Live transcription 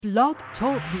Blog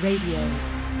Talk Radio.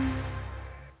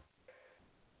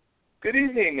 Good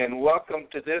evening and welcome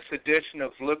to this edition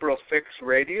of Liberal Fix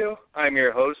Radio. I'm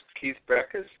your host, Keith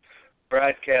Breckus,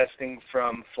 broadcasting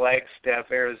from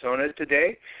Flagstaff, Arizona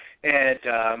today. And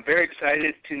I'm very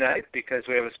excited tonight because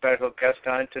we have a special guest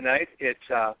on tonight.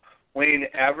 It's Wayne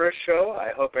Avrashow.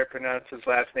 I hope I pronounced his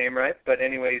last name right. But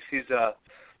anyways, he's a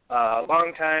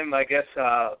long time,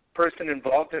 person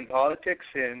involved in politics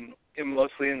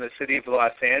mostly in the city of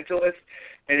Los Angeles.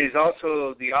 And he's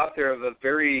also the author of a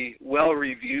very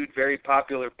well-reviewed, very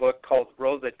popular book called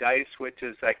Roll the Dice, which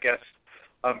is, I guess,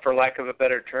 for lack of a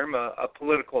better term, a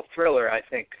political thriller, I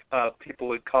think people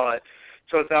would call it.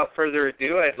 So without further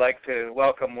ado, I'd like to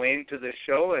welcome Wayne to the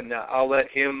show, and I'll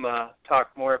let him talk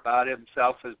more about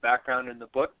himself, his background in the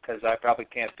book, because I probably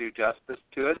can't do justice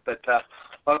to it. But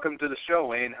welcome to the show,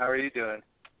 Wayne. How are you doing?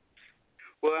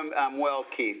 Well, I'm well,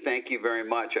 Keith. Thank you very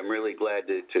much. I'm really glad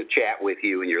to chat with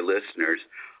you and your listeners.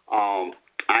 I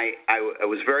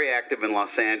was very active in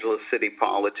Los Angeles city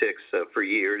politics for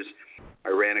years. I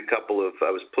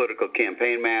was political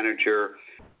campaign manager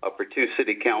for two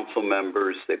city council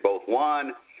members. They both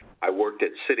won. I worked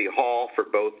at City Hall for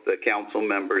both the council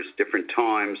members different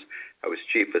times. I was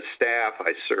chief of staff.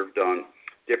 I served on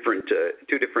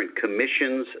two different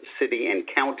commissions, city and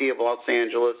county of Los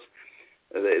Angeles.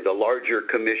 The larger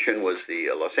commission was the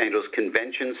Los Angeles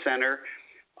Convention Center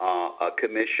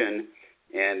commission,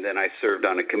 and then I served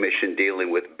on a commission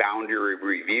dealing with boundary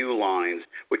review lines,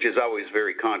 which is always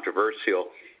very controversial.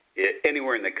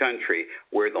 Anywhere in the country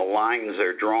where the lines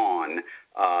are drawn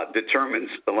determines,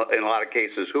 in a lot of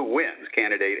cases, who wins,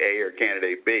 candidate A or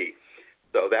candidate B.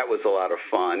 So that was a lot of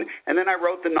fun. And then I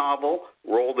wrote the novel,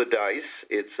 Roll the Dice.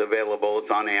 It's available.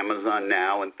 It's on Amazon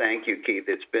now, and thank you, Keith.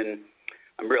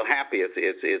 I'm real happy.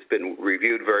 It's been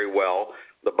reviewed very well.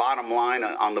 The bottom line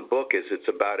on the book is it's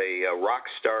about a rock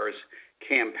star's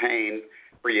campaign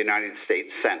for United States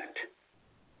Senate.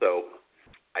 So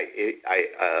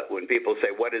when people say,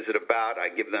 what is it about,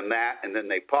 I give them that, and then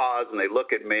they pause and they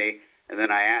look at me, and then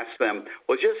I ask them,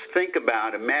 well, just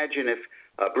imagine if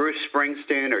Bruce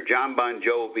Springsteen or John Bon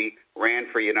Jovi ran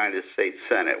for United States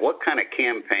Senate. What kind of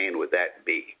campaign would that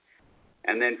be?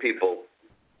 And then people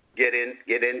get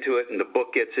into it, and the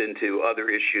book gets into other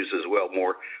issues as well,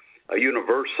 more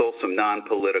universal, some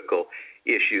non-political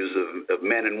issues of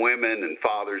men and women and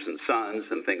fathers and sons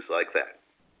and things like that.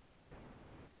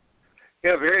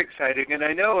 Yeah, very exciting. And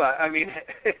I know, in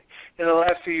the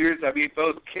last few years,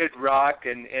 both Kid Rock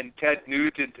and Ted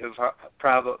Nugent have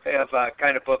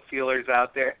kind of put feelers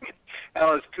out there.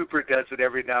 Alice Cooper does it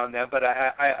every now and then, but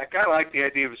I kind of like the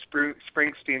idea of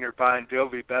Springsteen or Bon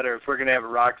Jovi better. If we're going to have a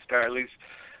rock star, at least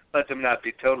let them not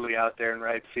be totally out there in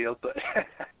right field. But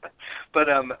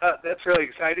that's really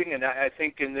exciting, and I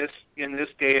think in this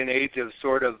day and age of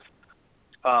sort of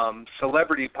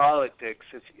celebrity politics,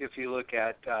 if you look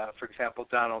at, for example,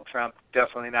 Donald Trump,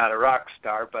 definitely not a rock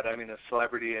star, but a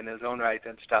celebrity in his own right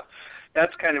and stuff.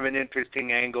 That's kind of an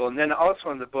interesting angle. And then also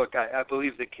in the book, I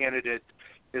believe the candidate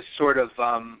is sort of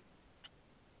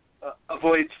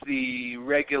avoids the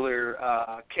regular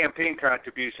campaign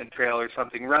contribution trail or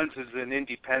something, runs as an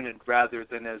independent rather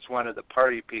than as one of the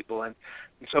party people. And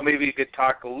so maybe you could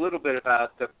talk a little bit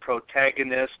about the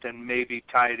protagonist and maybe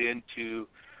tie it into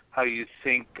how you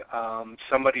think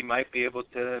somebody might be able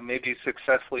to maybe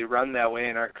successfully run that way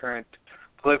in our current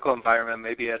political environment,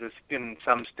 maybe in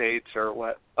some states or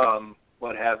what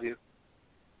have you.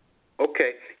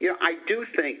 Okay. I do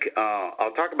think,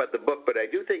 I'll talk about the book, but I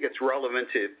do think it's relevant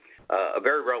to,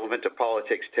 very relevant to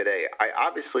politics today. I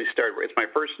obviously it's my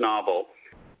first novel,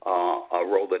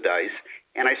 Roll the Dice,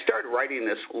 and I started writing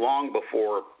this long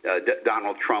before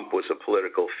Donald Trump was a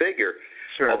political figure.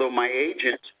 Sure. Although my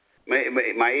agent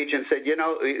said,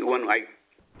 when I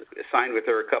signed with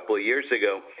her a couple of years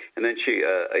ago, and then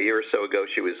a year or so ago,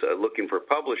 she was looking for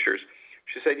publishers.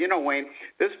 She said, Wayne,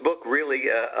 this book really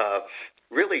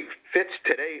fits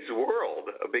today's world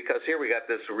because here we got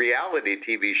this reality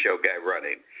TV show guy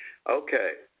running.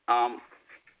 Okay.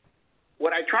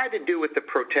 What I tried to do with the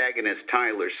protagonist,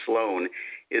 Tyler Sloan,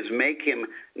 is make him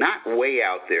not way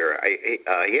out there.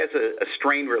 He has a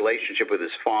strained relationship with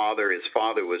his father. His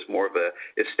father was more of a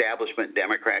establishment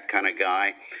Democrat kind of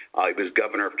guy. He was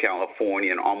governor of California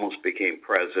and almost became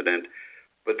president.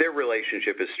 But their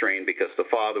relationship is strained because the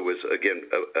father was, again,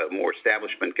 a more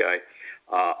establishment guy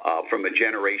from a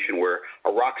generation where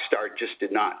a rock star just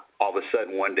did not all of a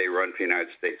sudden one day run for the United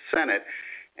States Senate.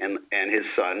 And his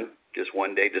son just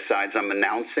one day decides, I'm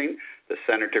announcing, the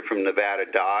senator from Nevada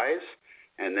dies.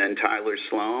 And then Tyler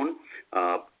Sloan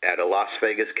at a Las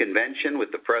Vegas convention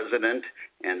with the president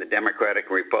and the Democratic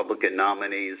and Republican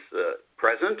nominees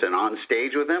present and on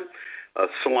stage with him.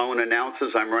 Sloan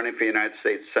announces, I'm running for the United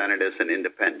States Senate as an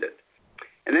independent.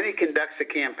 And then he conducts a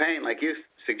campaign, like you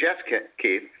suggest,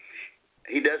 Keith.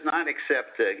 He does not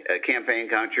accept campaign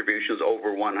contributions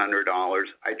over $100.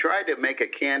 I tried to make a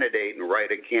candidate and write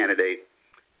a candidate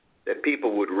that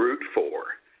people would root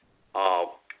for.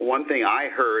 One thing I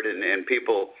heard, and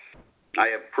people, I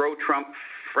have pro-Trump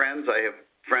friends. I have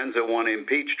friends that want to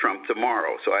impeach Trump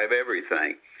tomorrow, so I have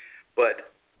everything.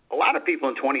 But a lot of people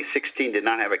in 2016 did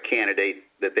not have a candidate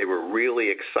that they were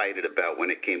really excited about when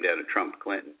it came down to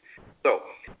Trump-Clinton. So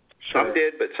some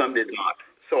did, but some did not.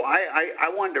 So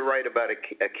I wanted to write about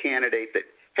a candidate that,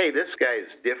 hey, this guy is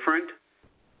different.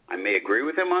 I may agree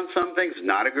with him on some things,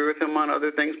 not agree with him on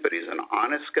other things, but he's an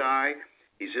honest guy.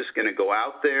 He's just going to go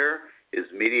out there. His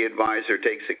media advisor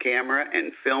takes a camera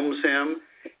and films him.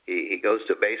 He goes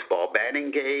to a baseball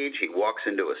batting cage. He walks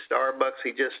into a Starbucks.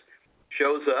 He just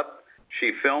shows up.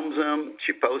 She films him.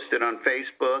 She posts it on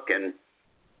Facebook, and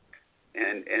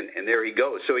there he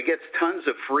goes. So he gets tons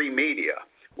of free media.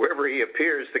 Wherever he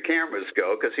appears, the cameras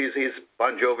go because he's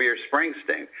Bon Jovi or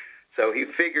Springsteen. So he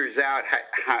figures out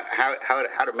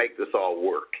how to make this all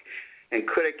work. And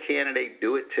could a candidate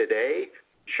do it today?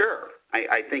 Sure.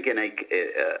 I think in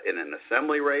an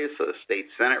assembly race, a state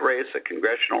senate race, a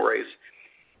congressional race,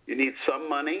 you need some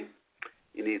money,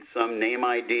 you need some name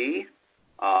ID.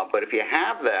 But if you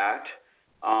have that,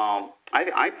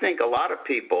 I think a lot of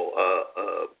people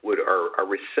are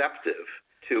receptive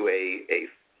to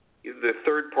either a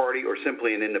third party or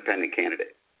simply an independent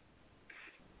candidate.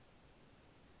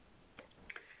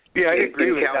 Yeah, I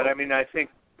agree with that. I mean, I think,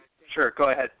 sure,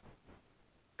 go ahead.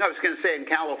 I was going to say in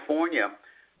California,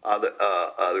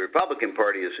 the Republican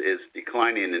Party is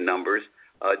declining in numbers.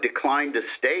 Decline to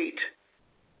state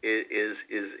is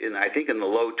in, I think, in the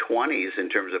low 20s in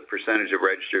terms of percentage of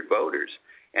registered voters.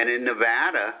 And in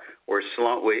Nevada, where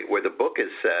the book is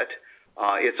set,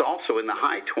 it's also in the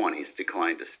high 20s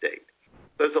decline to state.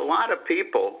 There's a lot of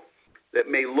people that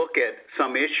may look at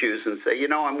some issues and say,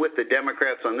 I'm with the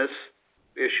Democrats on this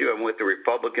issue, I'm with the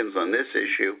Republicans on this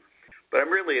issue, but I'm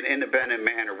really an independent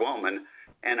man or woman,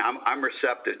 and I'm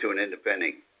receptive to an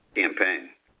independent campaign.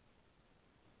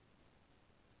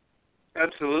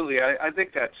 Absolutely. I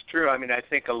think that's true. I mean, I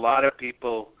think a lot of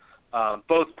people,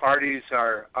 both parties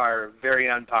are very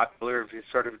unpopular if you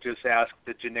sort of just ask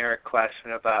the generic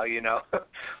question about,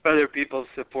 whether people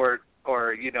support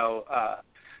or,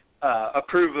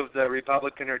 approve of the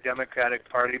Republican or Democratic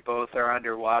Party. Both are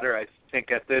underwater. I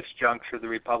think at this juncture the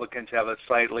Republicans have a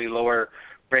slightly lower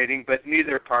rating, but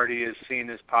neither party is seen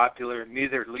as popular.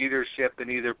 Neither leadership in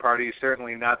either party,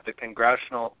 certainly not the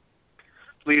congressional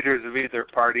leaders of either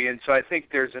party. And so I think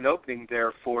there's an opening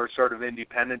there for sort of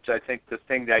independence. I think the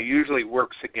thing that usually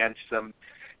works against them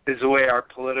is the way our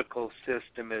political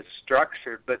system is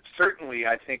structured. But certainly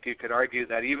I think you could argue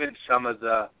that even some of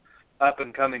the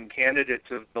up-and-coming candidates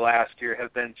of the last year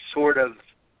have been sort of,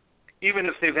 even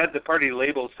if they've had the party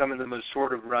label, some of them have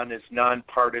sort of run as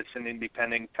nonpartisan,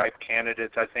 independent-type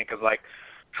candidates. I think of like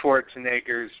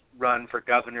Schwarzenegger's run for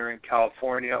governor in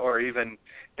California, or even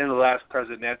in the last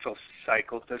presidential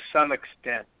cycle, to some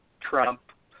extent, Trump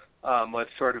was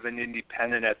sort of an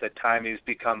independent at the time. He's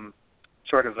become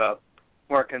sort of a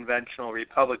more conventional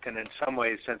Republican in some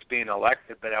ways since being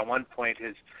elected, but at one point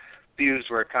his views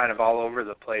were kind of all over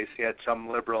the place. He had some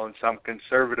liberal and some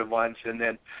conservative ones, and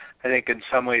then I think in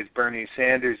some ways Bernie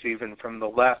Sanders, even from the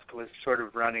left, was sort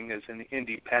of running as an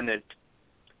independent,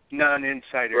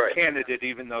 non-insider candidate,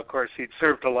 even though, of course, he'd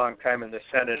served a long time in the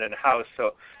Senate and House,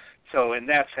 so in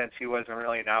that sense he wasn't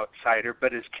really an outsider,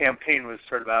 but his campaign was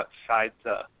sort of outside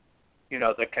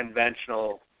the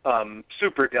conventional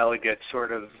superdelegate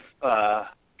sort of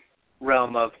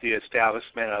realm of the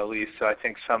establishment, at least. So I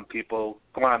think some people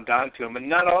glommed onto him, and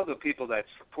not all the people that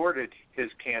supported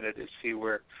his candidacy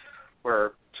were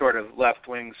sort of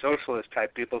left-wing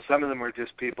socialist-type people. Some of them were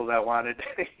just people that wanted,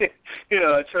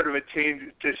 sort of a change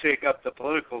to shake up the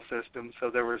political system.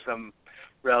 So there were some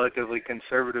relatively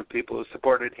conservative people who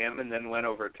supported him and then went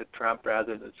over to Trump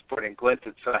rather than supporting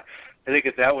Clinton. So I think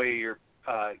it's that way your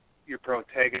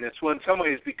protagonist. Well, in some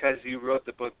ways, because you wrote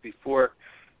the book before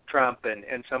Trump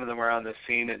and some of them were on the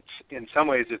scene, in some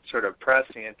ways it's sort of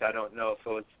prescient. I don't know if it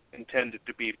was intended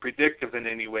to be predictive in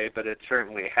any way, but it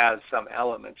certainly has some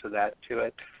elements of that to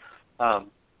it.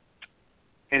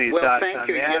 Any thoughts on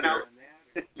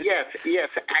that? Yes.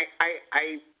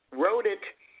 I wrote it,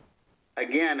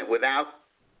 again, without,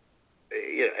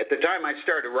 at the time I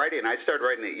started writing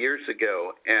it years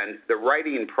ago, and the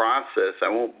writing process, I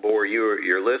won't bore you or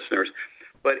your listeners,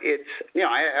 but it's,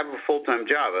 I have a full-time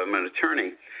job. I'm an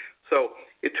attorney. So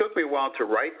it took me a while to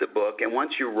write the book, and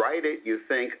once you write it, you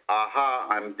think, aha,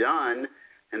 I'm done.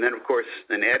 And then, of course,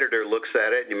 an editor looks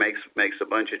at it and makes a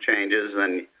bunch of changes,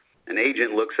 and an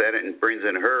agent looks at it and brings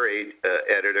in her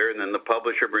editor, and then the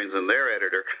publisher brings in their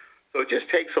editor. So it just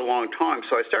takes a long time.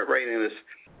 So I started writing this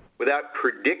without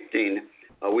predicting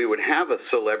we would have a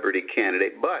celebrity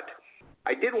candidate, but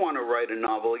I did want to write a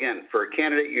novel, again, for a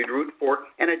candidate you'd root for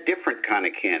and a different kind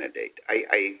of candidate.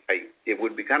 It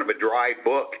would be kind of a dry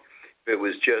book if it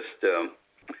was just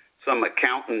some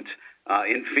accountant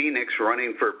in Phoenix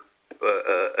running for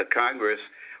a Congress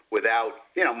without,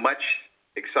 much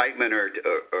excitement or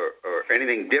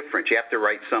anything different. You have to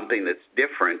write something that's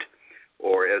different,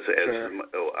 or as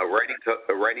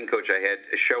a writing coach I had,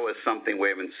 show us something we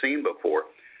haven't seen before.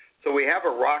 So we have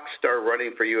a rock star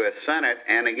running for U.S. Senate,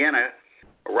 and again, a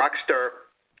rock star,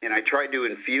 and I tried to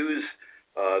infuse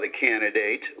the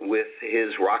candidate with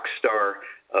his rock star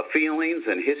feelings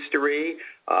and history,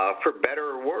 for better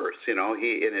or worse. He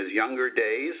in his younger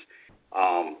days,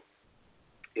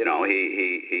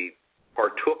 he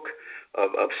partook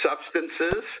of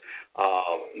substances.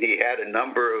 He had a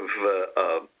number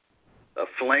of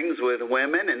flings with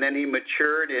women, and then he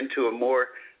matured into a more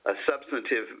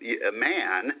substantive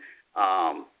man.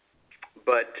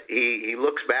 But he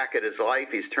looks back at his life.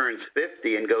 He turns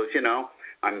 50 and goes,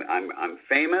 I'm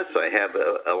famous. I have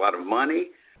a lot of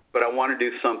money, but I want to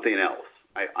do something else.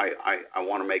 I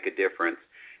want to make a difference.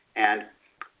 And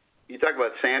you talk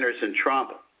about Sanders and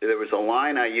Trump. There was a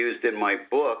line I used in my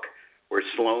book where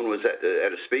Sloan was at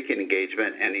a speaking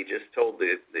engagement, and he just told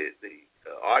the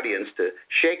audience to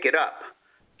shake it up.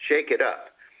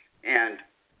 And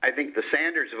I think the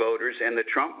Sanders voters and the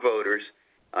Trump voters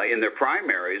in their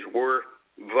primaries were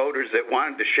voters that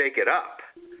wanted to shake it up,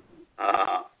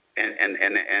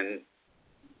 and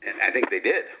I think they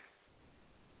did.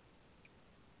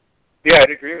 Yeah,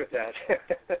 I'd agree with that.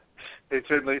 They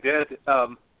certainly did.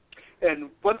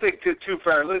 And one thing, too,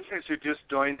 for our listeners who just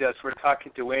joined us, we're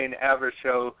talking to Wayne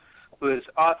Avrashow, who is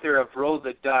author of Roll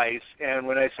the Dice. And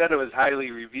when I said it was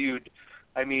highly reviewed,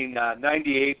 I mean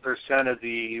 98% of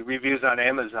the reviews on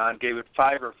Amazon gave it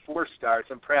 5 or 4 stars,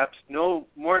 and perhaps no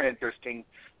more interesting,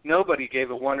 nobody gave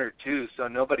it 1 or 2, so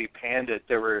nobody panned it.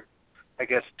 There were, I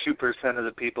guess, 2% of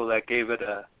the people that gave it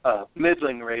a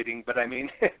middling rating, but I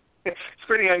mean, it's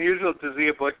pretty unusual to see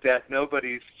a book that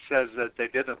nobody says that they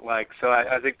didn't like, so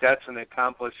I think that's an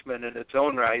accomplishment in its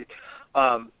own right.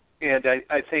 And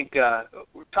I think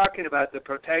we're talking about the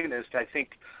protagonist. I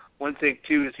think one thing,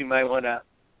 too, is you might want to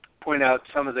point out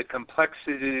some of the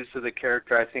complexities of the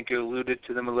character. I think you alluded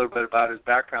to them a little bit about his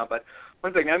background, but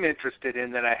one thing I'm interested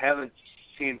in that I haven't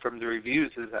seen from the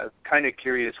reviews is I'm kind of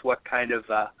curious what kind of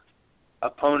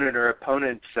opponent or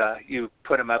opponents you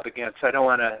put him up against. I don't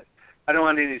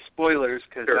want any spoilers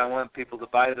because I want people to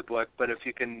buy the book, but if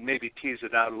you can maybe tease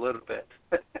it out a little bit.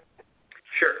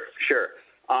 Sure.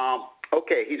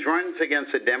 Okay, he's running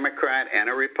against a Democrat and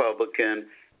a Republican,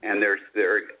 and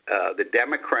the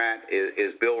Democrat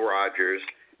is Bill Rogers,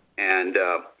 and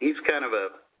he's kind of a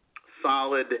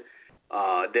solid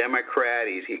Democrat.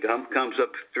 He comes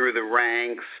up through the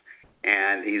ranks,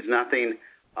 and he's nothing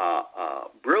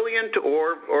brilliant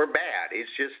or bad.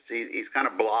 He's kind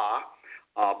of blah,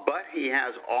 but he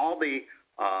has all the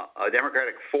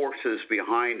Democratic forces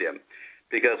behind him,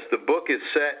 because the book is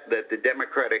set that the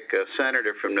Democratic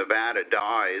senator from Nevada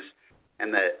dies,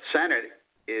 and the Senate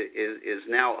is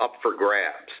now up for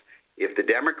grabs. If the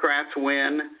Democrats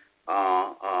win,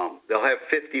 they'll have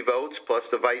 50 votes plus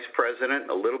the vice president,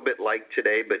 a little bit like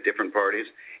today, but different parties.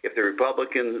 If the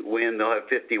Republicans win, they'll have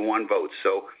 51 votes.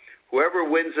 So whoever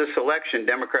wins this election,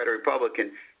 Democrat or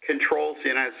Republican, controls the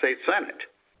United States Senate.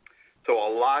 So a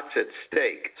lot's at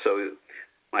stake. So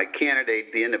my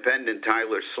candidate, the independent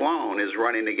Tyler Sloan, is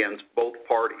running against both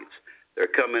parties. They're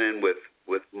coming in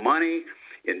with money,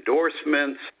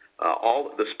 endorsements,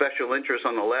 all the special interests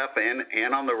on the left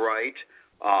and on the right.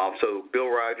 So Bill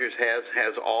Rogers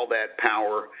has all that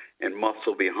power and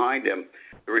muscle behind him.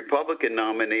 The Republican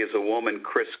nominee is a woman,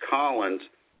 Chris Collins,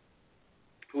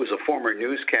 who is a former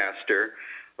newscaster,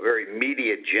 a very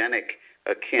mediagenic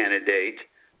candidate,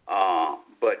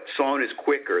 but Sloan is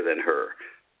quicker than her.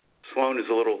 Sloan is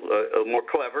a little more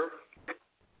clever,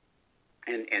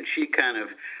 and she kind of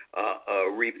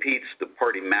repeats the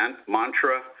party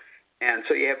mantra. And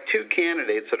so you have two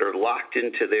candidates that are locked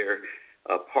into their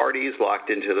parties,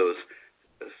 locked into those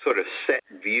sort of set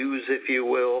views, if you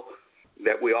will,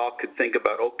 that we all could think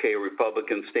about, okay,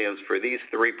 Republican stands for these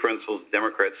 3 principles,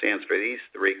 Democrat stands for these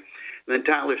 3. And then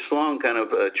Tyler Sloan kind of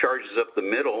charges up the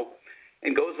middle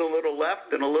and goes a little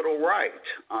left and a little right.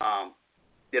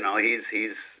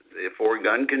 He's for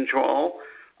gun control.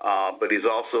 but he's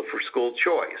also for school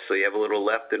choice, so you have a little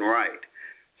left and right.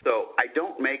 So I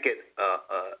don't make it,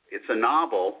 it's a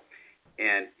novel,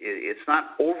 and it's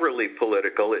not overly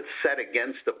political. It's set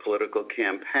against a political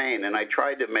campaign, and I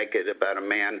tried to make it about a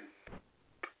man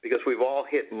because we've all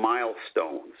hit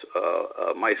milestones.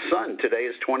 My son today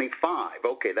is 25.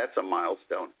 Okay, that's a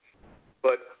milestone.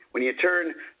 But when you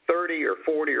turn 30 or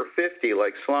 40 or 50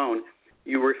 like Sloan,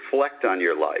 you reflect on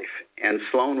your life. And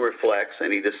Sloan reflects,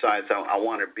 and he decides, I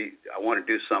want to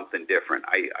do something different.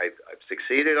 I've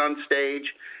succeeded on stage.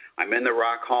 I'm in the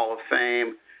Rock Hall of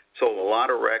Fame. Sold a lot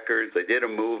of records. I did a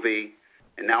movie,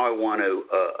 and now I want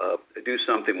to do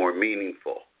something more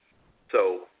meaningful.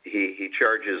 So he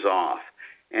charges off,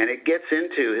 and it gets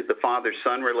into the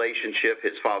father-son relationship.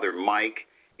 His father, Mike.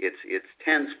 It's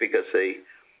tense because they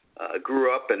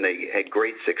grew up and they had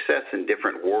great success in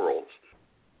different worlds.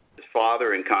 His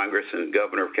father in Congress and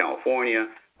governor of California,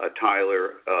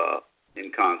 Tyler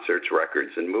in concerts,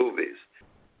 records, and movies.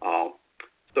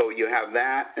 So you have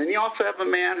that. And you also have a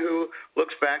man who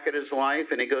looks back at his life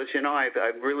and he goes,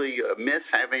 I really miss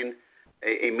having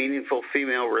a meaningful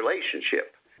female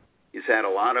relationship. He's had a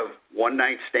lot of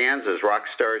one-night stands, as rock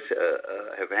stars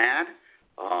have had.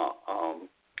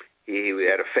 He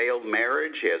had a failed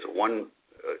marriage. He has one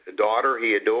daughter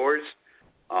he adores.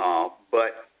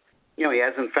 But he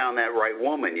hasn't found that right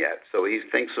woman yet. So he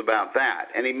thinks about that.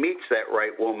 And he meets that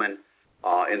right woman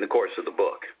in the course of the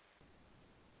book.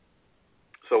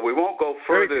 So we won't go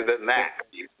further than that.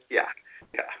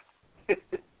 Yeah.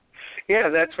 Yeah,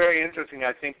 that's very interesting.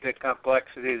 I think the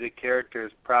complexity of the character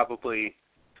is probably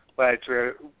why it's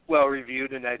very well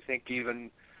reviewed, and I think even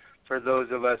for those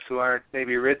of us who aren't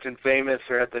maybe rich and famous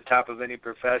or at the top of any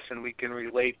profession, we can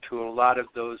relate to a lot of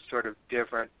those sort of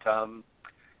different,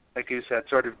 like you said,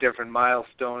 sort of different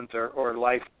milestones or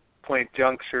life point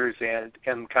junctures and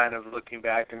kind of looking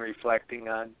back and reflecting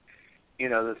on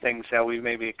the things that we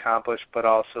maybe accomplished, but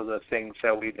also the things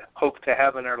that we hope to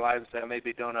have in our lives that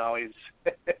maybe don't always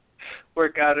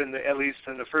work out, at least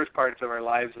in the first parts of our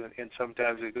lives, and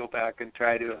sometimes we go back and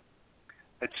try to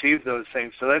achieve those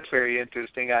things. So that's very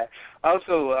interesting. I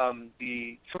also,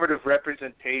 the sort of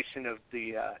representation of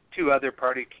the two other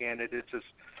party candidates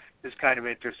is kind of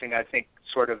interesting. I think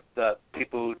sort of the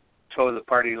people who toe the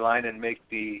party line and make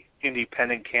the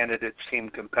independent candidates seem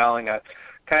compelling. I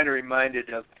kind of reminded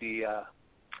of the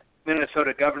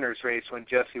Minnesota governor's race when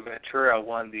Jesse Ventura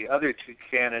won. The other two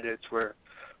candidates were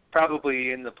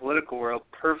probably in the political world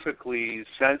perfectly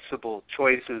sensible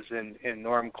choices in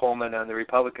Norm Coleman on the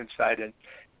Republican side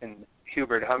and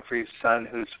Hubert Humphrey's son,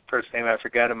 whose first name I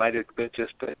forgot. It might have been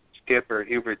just Skip or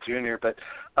Hubert Jr., but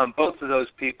both of those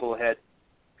people had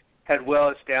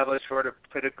well-established sort of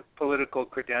political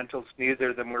credentials.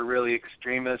 Neither of them were really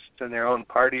extremists in their own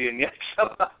party, and yet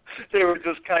somehow they were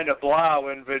just kind of blah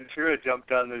when Ventura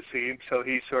jumped on the scene. So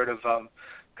he sort of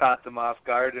caught them off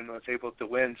guard and was able to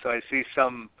win. So I see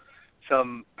some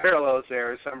parallels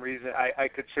there. Some reason I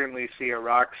could certainly see a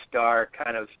rock star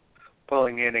kind of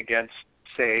pulling in against,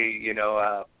 say,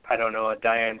 I don't know, a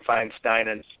Dianne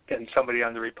Feinstein and somebody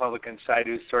on the Republican side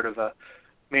who's sort of a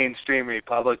mainstream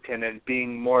Republican and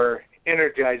being more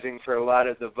energizing for a lot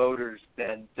of the voters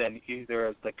than either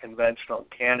of the conventional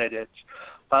candidates.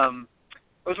 I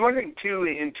was wondering too,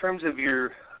 in terms of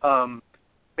your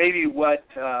maybe what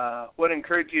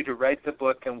encouraged you to write the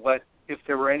book, and what if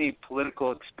there were any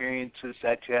political experiences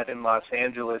that you had in Los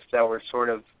Angeles that were sort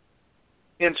of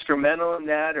instrumental in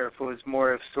that, or if it was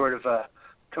more of sort of a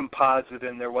composite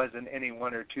and there wasn't any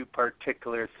one or two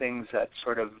particular things that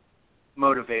sort of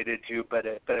motivated you, but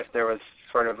if there was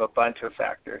sort of a bunch of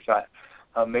factors,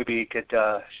 maybe you could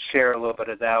share a little bit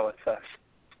of that with us.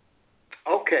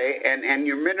 Okay, and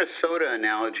your Minnesota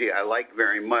analogy I like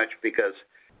very much because,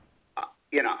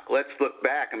 let's look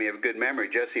back. I mean, you have a good memory.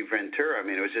 Jesse Ventura, I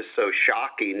mean, it was just so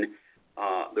shocking.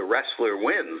 The wrestler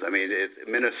wins. I mean,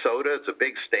 Minnesota, it's a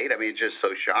big state. I mean, it's just so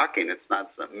shocking. It's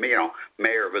not some, mayor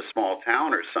of a small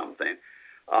town or something.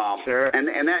 Sure.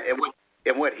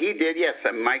 And what he did, yes,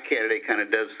 my candidate kind of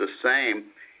does the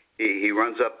same. He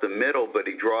runs up the middle, but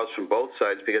he draws from both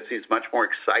sides because he's much more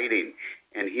exciting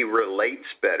and he relates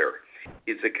better.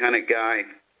 He's the kind of guy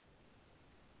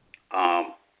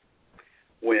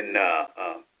when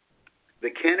the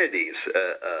Kennedys,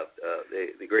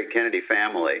 the great Kennedy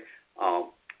family,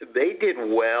 they did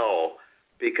well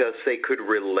because they could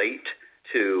relate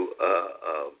to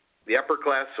the upper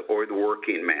class or the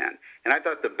working man. And I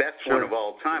thought the best one of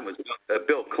all time was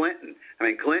Bill Clinton. I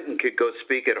mean, Clinton could go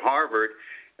speak at Harvard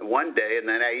one day and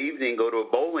then that evening go to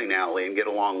a bowling alley and get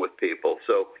along with people.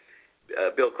 So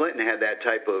Bill Clinton had that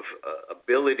type of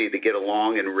ability to get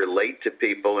along and relate to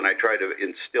people, and I try to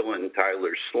instill in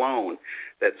Tyler Sloan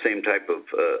that same type of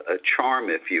a charm,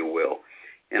 if you will.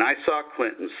 And I saw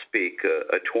Clinton speak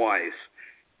twice,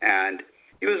 and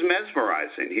he was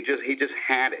mesmerizing. He just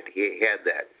had it. He had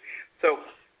that. So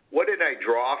what did I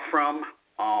draw from?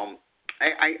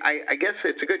 I guess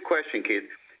it's a good question, Keith.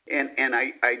 And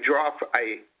I draw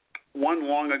one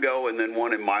long ago and then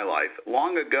one in my life.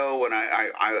 Long ago, when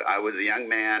I was a young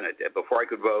man, before I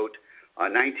could vote,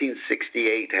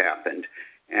 1968 happened.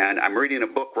 And I'm reading a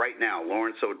book right now.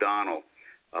 Lawrence O'Donnell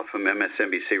from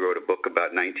MSNBC wrote a book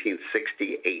about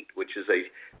 1968, which is a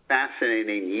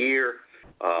fascinating year,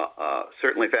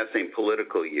 certainly fascinating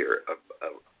political year.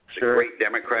 The great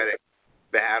Democratic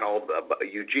battle.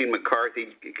 Gene McCarthy,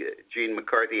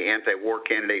 anti-war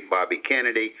candidate, Bobby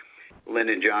Kennedy.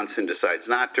 Lyndon Johnson decides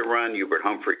not to run. Hubert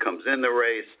Humphrey comes in the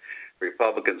race.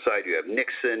 Republican side, you have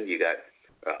Nixon. You got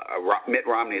Mitt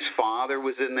Romney's father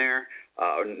was in there.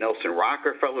 Nelson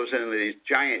Rockefeller was in there. These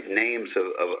giant names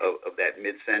of that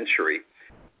mid-century.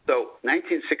 So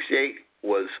 1968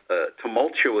 was a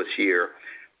tumultuous year.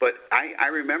 But I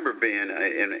remember being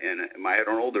I had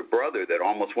an older brother that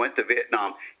almost went to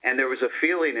Vietnam, and there was a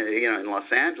feeling, in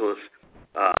Los Angeles,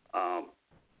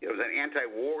 it was an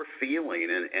anti-war feeling,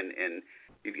 and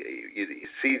you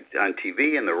see on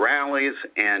TV and the rallies,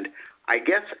 and I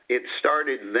guess it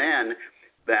started then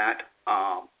that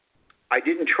I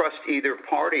didn't trust either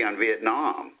party on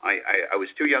Vietnam. I was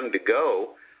too young to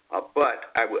go,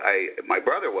 but my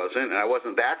brother wasn't, and I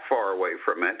wasn't that far away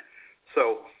from it,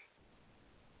 so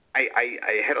I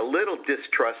had a little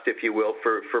distrust, if you will,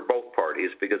 for both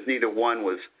parties because neither one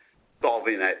was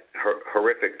solving that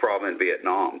horrific problem in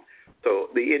Vietnam. So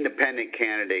the independent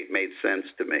candidate made sense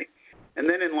to me. And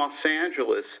then in Los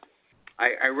Angeles,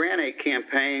 I ran a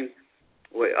campaign.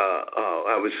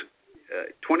 I was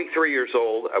 23 years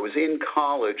old. I was in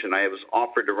college, and I was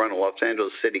offered to run a Los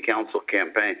Angeles City Council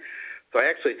campaign. So I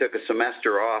actually took a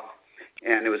semester off,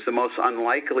 and it was the most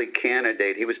unlikely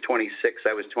candidate. He was 26.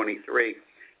 I was 23.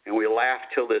 And we laugh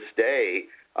till this day.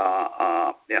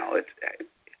 How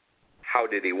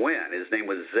did he win? His name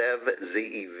was Zev,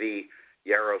 Z-E-V,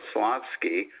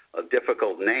 Yaroslavsky, a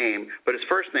difficult name, but his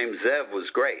first name Zev was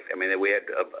great. I mean, we had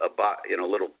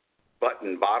little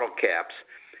button bottle caps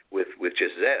with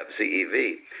just Zev,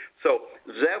 Z-E-V. So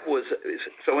Zev was.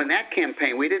 So in that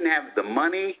campaign, we didn't have the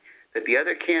money that the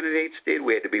other candidates did.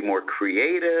 We had to be more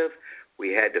creative.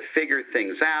 We had to figure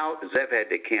things out. Zev had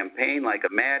to campaign like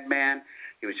a madman.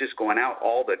 He was just going out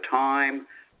all the time,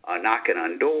 knocking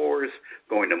on doors,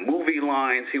 going to movie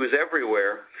lines. He was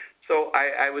everywhere. So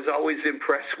I was always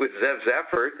impressed with Zev's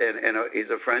effort, and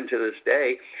he's a friend to this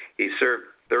day. He served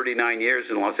 39 years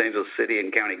in Los Angeles City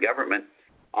and County government.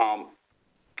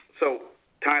 So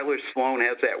Tyler Sloan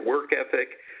has that work ethic.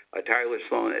 Tyler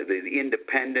Sloan, the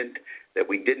independent that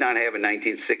we did not have in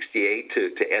 1968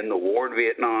 to end the war in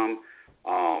Vietnam.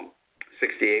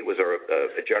 68 was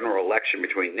a general election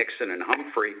between Nixon and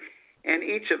Humphrey, and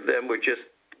each of them would just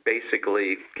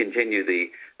basically continue the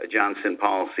Johnson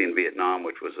policy in Vietnam,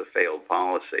 which was a failed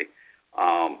policy.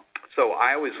 So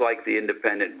I always like the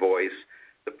independent voice,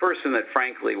 the person that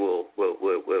frankly will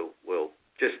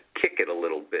just kick it a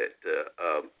little bit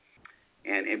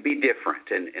and be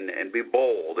different and be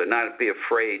bold and not be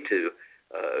afraid to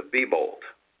be bold.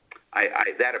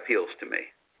 That appeals to me.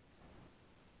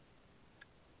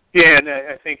 Yeah, and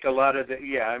I think a lot of the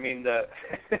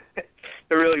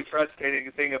really frustrating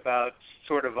thing about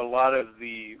sort of a lot of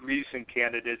the recent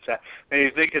candidates, when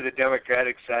you think of the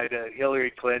Democratic side,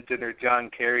 Hillary Clinton or John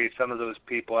Kerry, some of those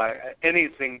people,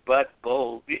 anything but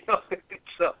bold,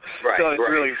 So it's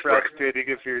really frustrating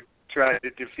if you're trying to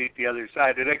defeat the other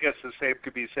side. And I guess the same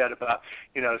could be said about,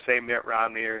 say Mitt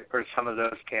Romney or some of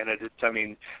those candidates. I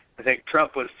mean, I think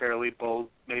Trump was fairly bold,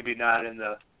 maybe not in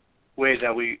the way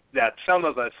that some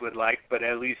of us would like, but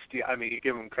at least, you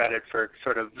give him credit for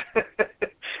sort of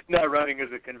not running as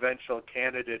a conventional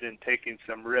candidate and taking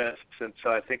some risks, and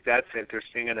so I think that's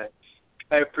interesting, and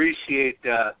I appreciate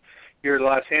your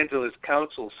Los Angeles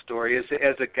Council story.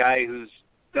 As a guy who's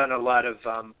done a lot of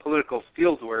political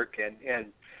field work and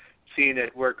seen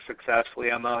it work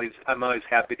successfully, I'm always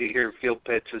happy to hear field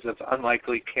pitches of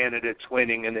unlikely candidates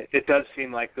winning, and it does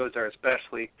seem like those are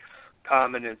especially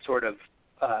common in sort of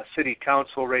city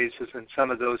council races and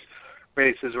some of those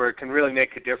races where it can really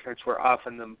make a difference, where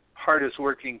often the hardest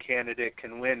working candidate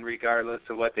can win regardless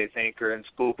of what they think, or in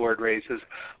school board races.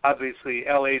 Obviously,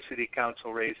 LA city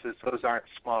council races, those aren't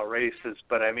small races,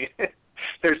 but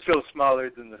they're still smaller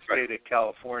than the state of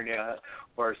California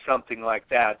or something like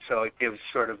that. So it gives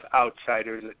sort of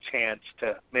outsiders a chance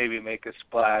to maybe make a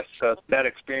splash. So that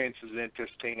experience is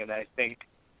interesting, and I think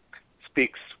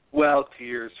speaks well to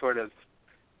your sort of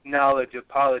knowledge of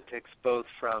politics, both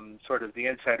from sort of the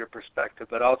insider perspective,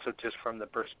 but also just from the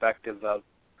perspective of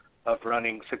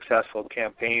running successful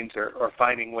campaigns or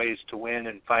finding ways to win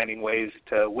and finding ways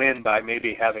to win by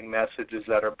maybe having messages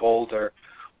that are bolder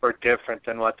or different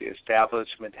than what the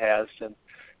establishment has. And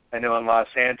I know in Los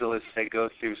Angeles they go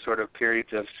through sort of periods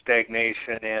of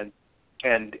stagnation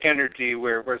and energy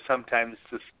where sometimes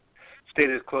the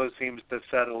status quo seems to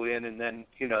settle in, and then,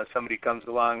 somebody comes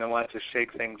along and wants to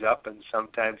shake things up, and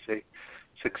sometimes they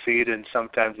succeed and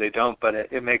sometimes they don't, but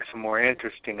it makes them more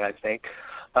interesting, I think.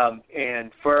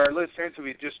 And for our listeners, if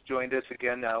you just joined us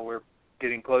again, now we're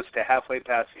getting close to halfway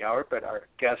past the hour, but our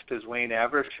guest is Wayne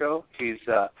Avrashow. He's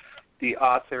the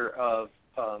author of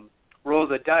Roll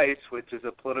the Dice, which is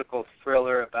a political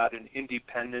thriller about an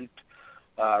independent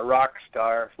rock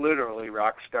star, literally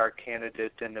rock star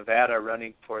candidate in Nevada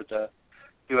running for the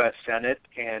U.S. Senate,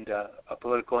 and a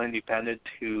political independent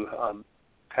who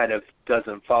kind of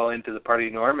doesn't fall into the party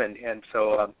norm, and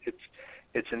so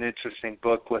it's an interesting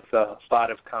book with a lot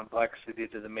of complexity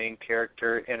to the main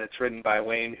character, and it's written by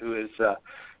Wayne, who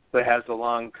has a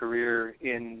long career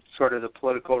in sort of the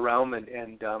political realm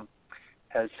and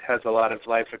has a lot of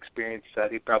life experience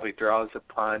that he probably draws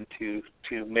upon to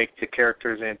make the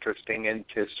characters interesting and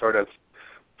to sort of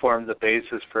form the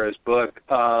basis for his book.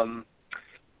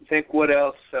 I think what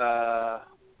else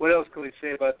can we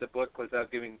say about the book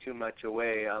without giving too much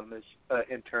away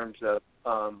in terms of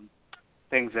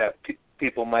things that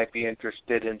people might be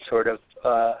interested in sort of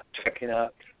checking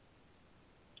out?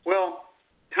 Well,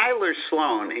 Tyler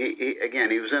Sloan, he's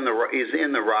in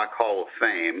the Rock Hall of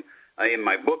Fame. In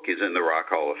my book, he's in the Rock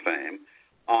Hall of Fame.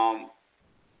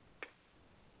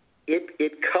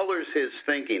 It colors his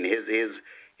thinking,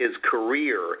 his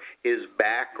career, his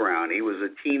background. He was a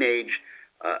teenage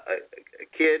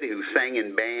kid who sang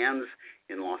in bands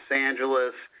in Los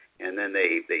Angeles, and then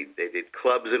they did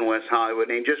clubs in West Hollywood,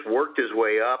 and he just worked his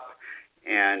way up.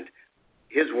 And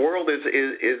his world is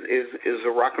a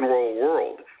rock and roll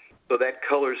world, so that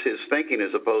colors his thinking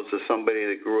as opposed to somebody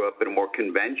that grew up in a more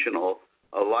conventional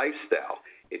lifestyle.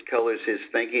 It colors his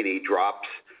thinking. He drops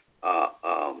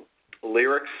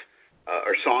lyrics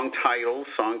or song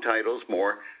titles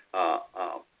more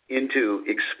into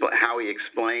how he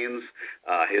explains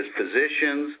his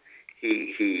positions.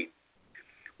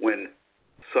 When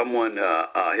someone,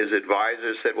 his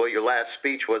advisor said, "Well, your last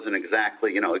speech wasn't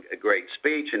exactly, a great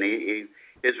speech," and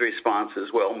his response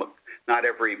is, "Well, not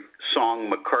every song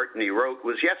McCartney wrote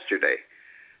was yesterday."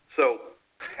 So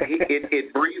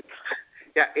it brings.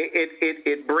 Yeah,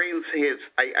 it brings his.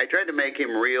 I tried to make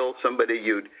him real, somebody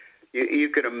you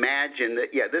could imagine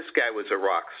that. Yeah, this guy was a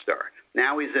rock star.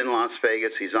 Now he's in Las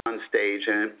Vegas. He's on stage,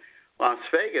 and Las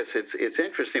Vegas. It's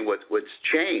interesting what's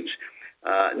changed.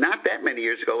 Not that many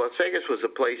years ago, Las Vegas was a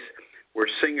place where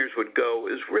singers would go.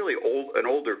 It was really an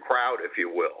older crowd, if you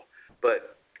will.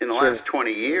 But in the last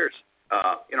 20 years,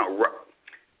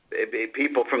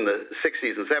 people from the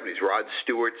 60s and 70s, Rod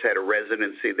Stewart's had a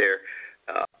residency there.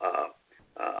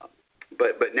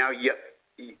 But now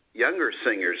younger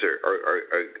singers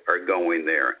are going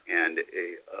there, and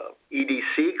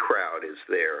EDC crowd is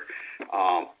there.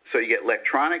 So you get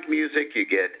electronic music, you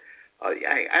get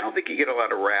I don't think you get a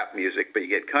lot of rap music, but you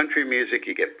get country music,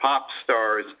 you get pop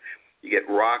stars, you get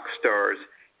rock stars,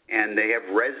 and they have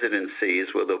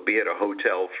residencies where they'll be at a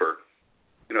hotel for,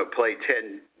 play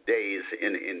 10 days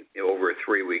in over a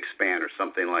 3-week span or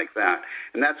something like that.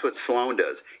 And that's what Sloan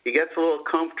does. He gets a little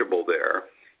comfortable there.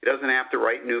 He doesn't have to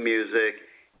write new music.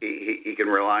 He can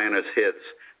rely on his hits.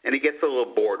 And he gets a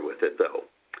little bored with it, though.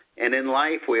 And in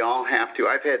life, we all have to.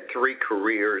 I've had 3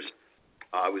 careers.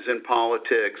 I was in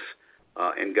politics,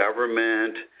 in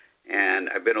government, and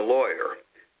I've been a lawyer.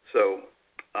 So,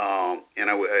 and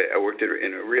I worked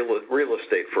in real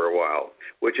estate for a while,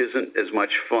 which isn't as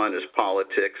much fun as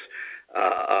politics.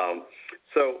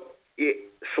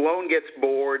 Sloan gets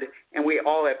bored, and we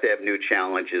all have to have new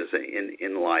challenges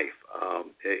in life.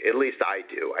 At least I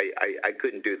do. I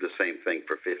couldn't do the same thing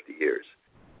for 50 years.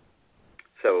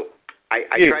 So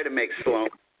I try to make Sloan,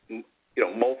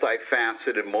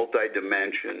 multifaceted,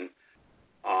 multi-dimension,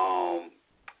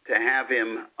 to have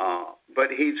him. But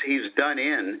he's done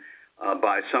in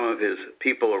by some of his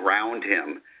people around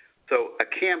him. So a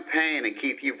campaign, and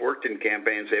Keith, you've worked in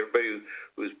campaigns. Everybody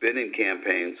who's been in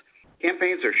campaigns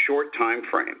are short time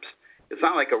frames. It's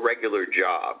not like a regular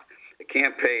job. A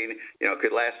campaign,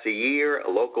 could last a year. A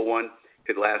local one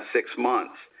could last 6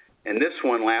 months. and this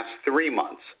one lasts 3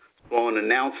 months. Sloan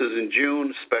announces in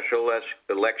June, special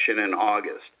election in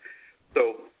August.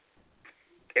 So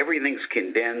everything's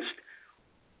condensed,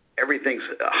 everything's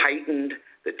heightened,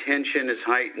 the tension is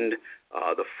heightened,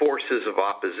 the forces of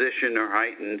opposition are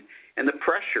heightened, and the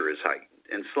pressure is heightened.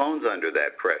 And Sloan's under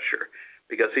that pressure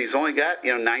because he's only got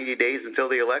 90 days until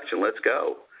the election. Let's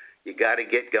go. You got to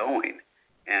get going.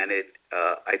 And it,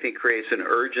 I think, creates an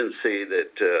urgency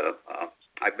that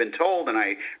I've been told, and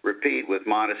I repeat with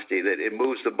modesty, that it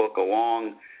moves the book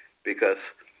along because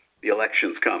the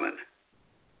election's coming.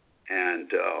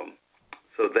 And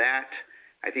so that,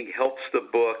 I think, helps the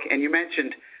book. And you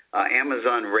mentioned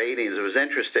Amazon ratings. It was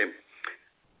interesting.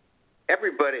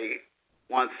 Everybody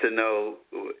wants to know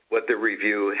what the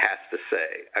review has to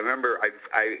say. I remember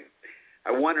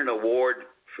I won an award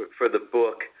for the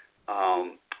book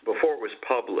before it was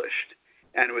published.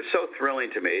 And it was so thrilling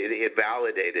to me. It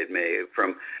validated me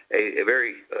from a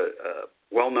very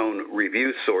well-known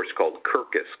review source called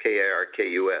Kirkus,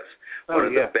 K-I-R-K-U-S. One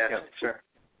of the best. Yeah, sure.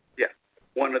 Yeah,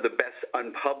 one of the best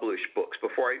unpublished books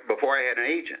before I had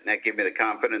an agent. And that gave me the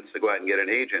confidence to go out and get an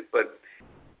agent. But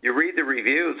you read the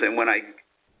reviews, and when I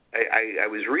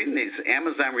was reading these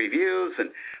Amazon reviews and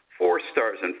 4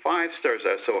 stars and 5 stars,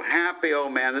 I was so happy. Oh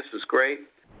man, this is great.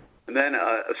 And then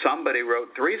somebody wrote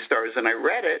 3 stars, and I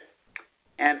read it.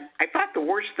 And I thought the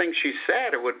worst thing she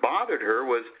said, or what bothered her,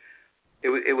 was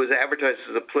it was advertised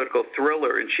as a political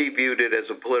thriller, and she viewed it as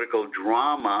a political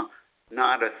drama,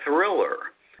 not a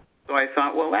thriller. So I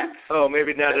thought, well, that's... Oh,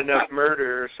 maybe not enough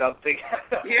murder or something.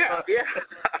 Yeah.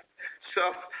 So,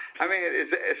 I mean,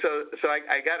 so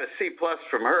I got a C+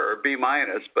 from her, B-,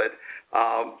 but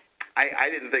I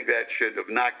didn't think that should have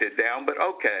knocked it down. But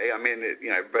okay, I mean,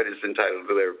 everybody's entitled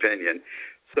to their opinion.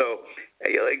 So,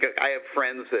 I have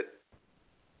friends that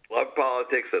love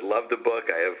politics, that love the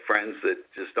book. I have friends that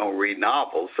just don't read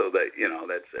novels, so that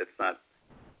it's not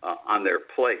on their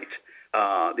plate.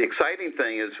 The exciting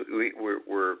thing is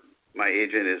my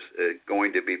agent is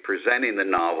going to be presenting the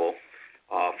novel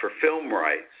for film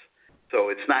rights. So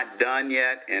it's not done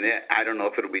yet, and I don't know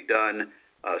if it'll be done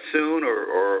soon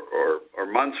or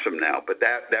months from now, but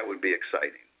that would be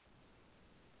exciting.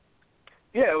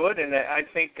 Yeah, it would, and I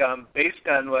think based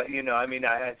on what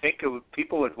I think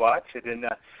people would watch it, and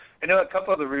I know a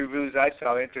couple of the reviews I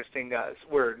saw interesting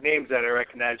were names that I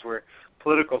recognized were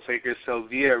political figures. So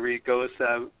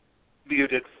Villaraigosa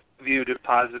viewed it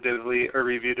positively, or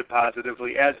reviewed it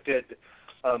positively, as did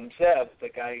Zeb, the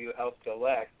guy you helped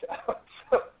elect.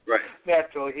 So right.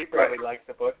 Naturally, he probably liked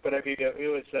the book, but I mean, it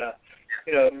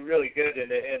was really good,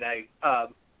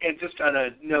 and just on a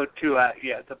note too,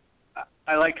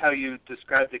 I like how you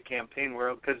described the campaign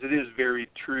world, because it is very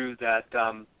true that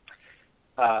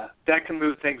that can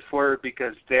move things forward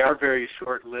because they are very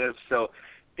short-lived. So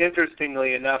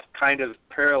interestingly enough, kind of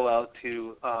parallel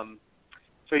to,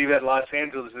 so you've had Los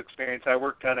Angeles experience. I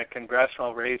worked on a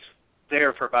congressional race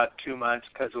there for about 2 months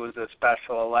because it was a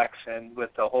special election with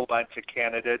a whole bunch of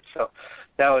candidates. So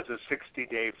that was a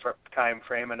 60-day time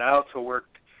frame. And I also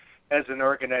worked as an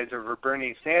organizer for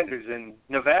Bernie Sanders in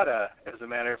Nevada, as a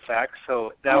matter of fact.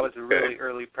 So that was a really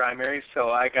early primary. So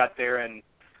I got there in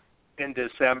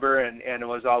December, and it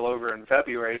was all over in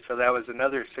February. So that was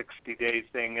another 60-day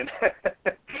thing.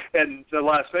 And the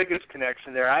Las Vegas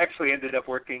connection there, I actually ended up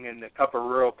working in a couple of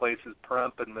rural places,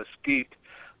 Pahrump and Mesquite.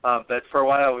 But for a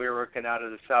while we were working out of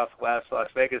the Southwest Las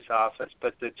Vegas office.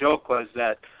 But the joke was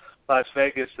that Las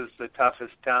Vegas is the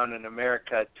toughest town in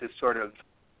America to sort of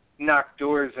knock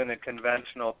doors in a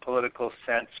conventional political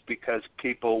sense, because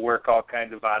people work all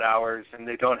kinds of odd hours and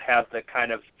they don't have the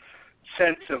kind of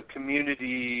sense of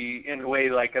community in a way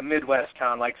like a Midwest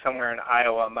town, like somewhere in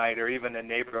Iowa might, or even a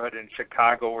neighborhood in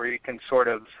Chicago where you can sort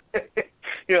of,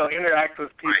 interact with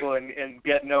people and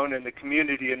get known in the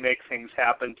community and make things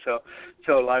happen. So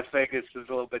Las Vegas is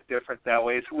a little bit different that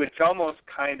way, which almost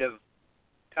kind of,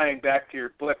 tying back to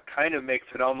your book, kind of makes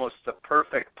it almost the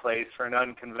perfect place for an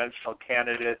unconventional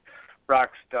candidate,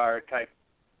 rock star type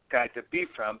guy to be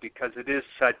from, because it is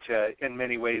such in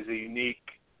many ways, a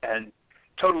unique and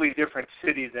totally different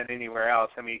city than anywhere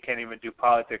else. I mean, you can't even do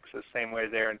politics the same way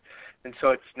there. And so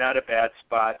it's not a bad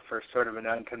spot for sort of an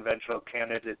unconventional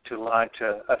candidate to launch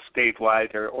a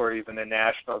statewide or even a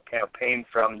national campaign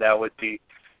from that would be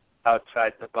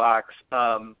outside the box.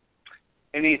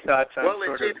 Any thoughts on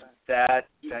that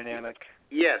dynamic?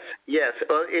 Yes.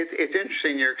 Well, it's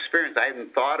interesting, your experience. I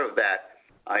hadn't thought of that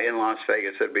in Las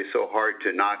Vegas. It'd be so hard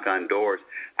to knock on doors.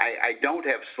 I don't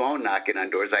have Sloan knocking on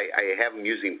doors. I have him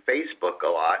using Facebook a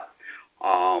lot,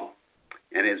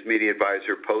 and his media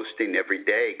advisor posting every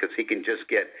day, because he can just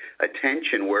get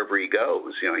attention wherever he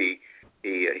goes.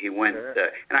 He went, Sure.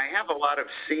 and I have a lot of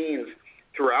scenes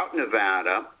throughout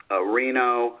Nevada,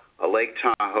 Reno, Lake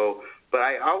Tahoe, but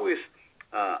I always,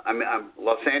 I'm a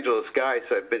Los Angeles guy,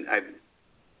 so I've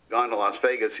gone to Las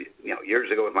Vegas,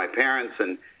 years ago with my parents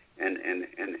and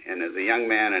as a young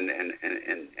man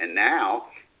and now,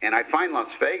 and I find Las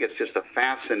Vegas just a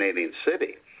fascinating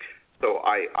city. So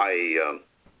I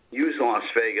use Las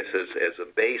Vegas as a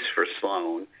base for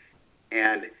Sloan,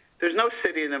 and there's no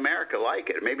city in America like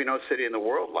it, maybe no city in the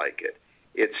world like it.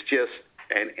 It's just,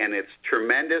 and it's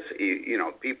tremendous.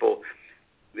 People,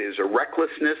 there's a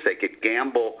recklessness. They could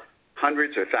gamble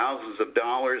hundreds or thousands of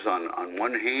dollars on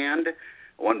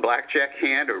one blackjack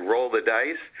hand, or roll the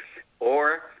dice,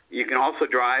 or you can also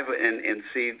drive and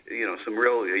see, some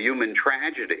real human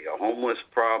tragedy, a homeless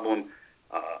problem,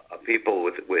 people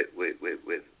with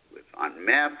on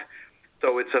meth.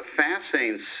 So it's a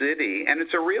fascinating city, and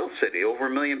it's a real city. Over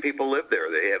 1 million people live there.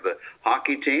 They have a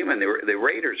hockey team, and the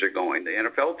Raiders are going, the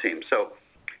NFL team. So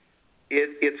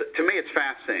it's to me, it's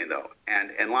fascinating, though.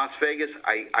 And Las Vegas,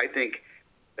 I think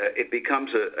it becomes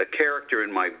a character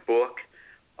in my book.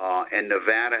 And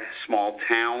Nevada, small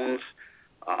towns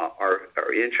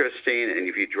are interesting. And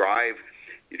if you drive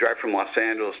from Los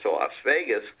Angeles to Las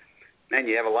Vegas, man,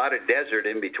 you have a lot of desert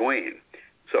in between.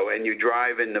 So, and you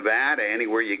drive in Nevada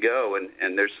anywhere you go,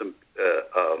 and there's some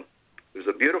there's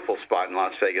a beautiful spot in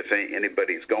Las Vegas.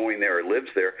 Anybody's going there or lives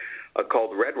there,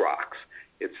 called Red Rocks.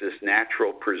 It's this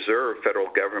natural preserve, federal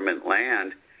government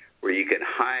land, where you can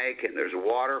hike, and there's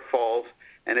waterfalls,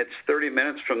 and it's 30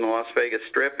 minutes from the Las Vegas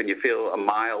Strip, and you feel a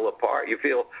mile apart. You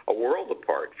feel a world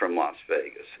apart from Las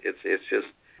Vegas. It's just,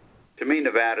 to me,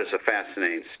 Nevada's a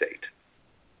fascinating state.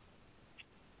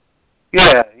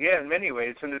 Yeah, in many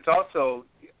ways, and it's also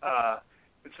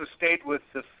it's a state with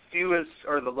the fewest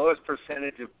or the lowest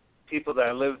percentage of people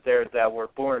that live there that were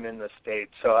born in the state.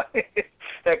 So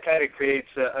that kind of creates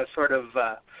a sort of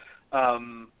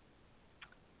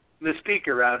mystique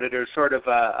around it, or sort of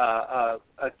a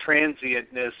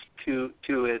transientness to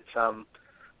its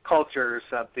culture or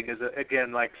something. Is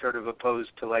again like sort of opposed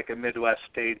to like a Midwest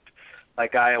state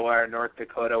like Iowa or North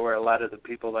Dakota, where a lot of the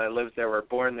people that live there were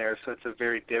born there. So it's a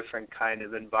very different kind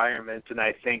of environment, and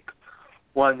I think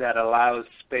one that allows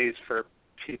space for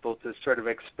people to sort of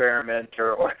experiment,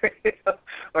 or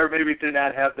maybe to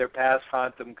not have their past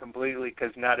haunt them completely,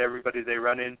 because not everybody they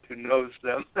run into knows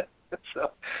them.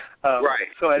 So right.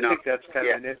 So I think that's kind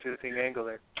of an interesting angle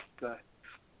there. Go ahead.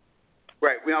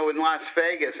 Right. In Las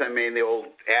Vegas, I mean, the old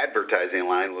advertising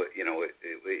line,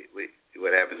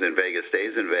 what happens in Vegas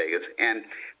stays in Vegas. And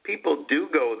people do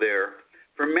go there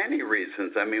for many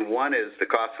reasons. I mean, one is the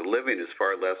cost of living is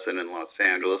far less than in Los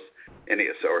Angeles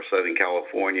or Southern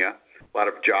California. A lot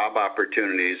of job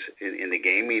opportunities in the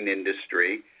gaming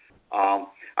industry. I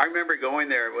remember going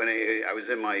there when I was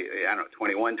in my,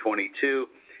 21, 22.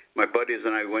 My buddies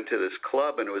and I went to this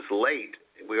club, and it was late.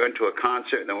 We went to a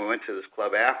concert, and then we went to this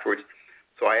club afterwards.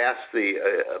 So I asked the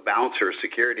bouncer,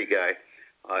 security guy,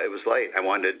 it was late. I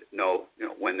wanted to know,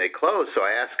 when they closed. So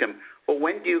I asked him, well,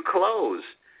 when do you close?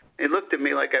 And he looked at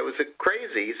me like I was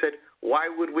crazy. He said, why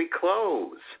would we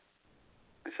close?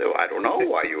 I said, well, I don't know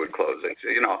why you would close. I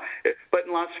said, but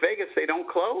in Las Vegas, they don't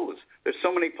close. There's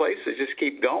so many places just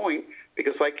keep going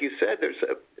because, like you said,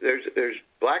 there's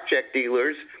blackjack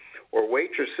dealers or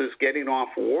waitresses getting off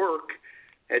work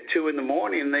at 2 a.m.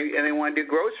 and they want to do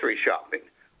grocery shopping,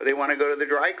 or they want to go to the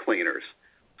dry cleaners.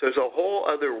 So there's a whole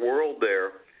other world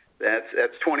there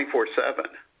that's 24/7,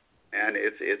 and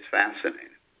it's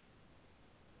fascinating.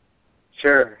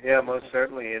 Sure, yeah, most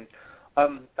certainly. And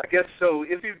I guess so.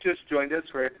 If you've just joined us,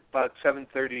 we're at about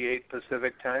 7:38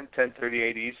 Pacific time,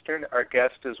 10:38 Eastern. Our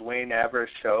guest is Wayne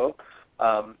Avrashow.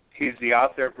 He's the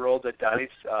author of Roll the Dice,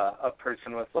 a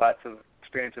person with lots of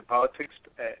experience in politics,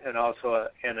 and also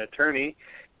an attorney,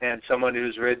 and someone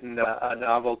who's written a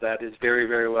novel that is very,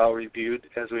 very well reviewed,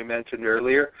 as we mentioned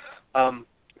earlier.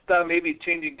 Maybe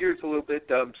changing gears a little bit,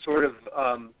 sort of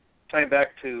tying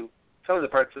back to some of the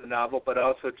parts of the novel, but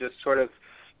also just sort of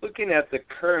looking at the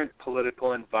current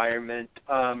political environment.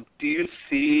 Do you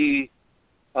see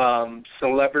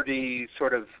celebrity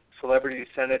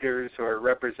senators or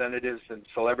representatives and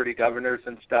celebrity governors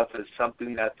and stuff as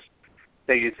something that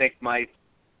you think might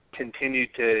continue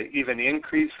to even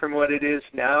increase from what it is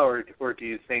now, or do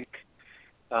you think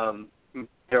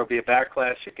there will be a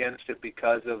backlash against it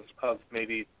because of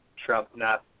maybe Trump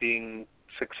not being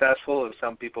successful, if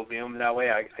some people view him that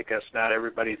way? I guess not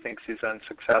everybody thinks he's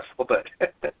unsuccessful, but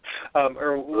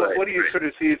what do you sort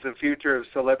of see as the future of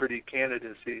celebrity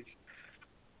candidacies?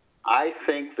 I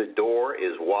think the door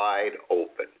is wide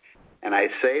open, and I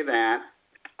say that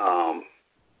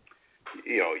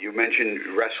You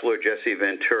mentioned wrestler Jesse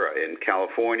Ventura. In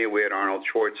California, we had Arnold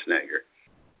Schwarzenegger.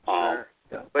 Sure.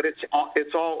 Yeah. But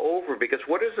it's all over, because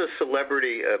what does a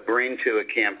celebrity bring to a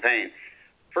campaign?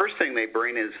 First thing they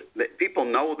bring is that people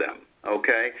know them,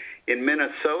 okay? In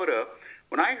Minnesota,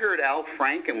 when I heard Al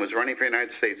Franken was running for the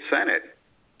United States Senate,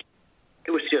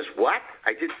 it was just, what?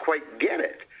 I didn't quite get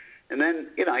it. And then,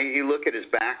 you look at his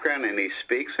background and he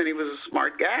speaks, and he was a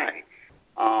smart guy.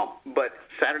 But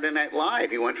Saturday Night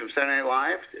Live, he went from Saturday Night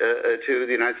Live to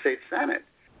the United States Senate.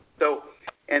 So,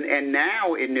 and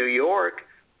now in New York,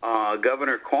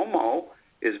 Governor Cuomo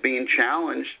is being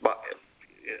challenged by,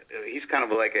 he's kind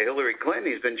of like a Hillary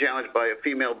Clinton. He's been challenged by a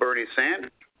female Bernie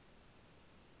Sanders.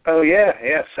 Oh, yeah,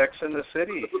 Sex in the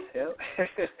City. Yeah.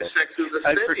 Sex in the City.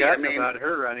 I'd forgotten about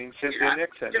her running, Cynthia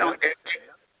Nixon.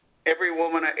 Every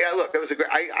woman, look, it was a great,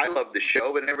 I loved the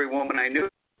show, but every woman I knew.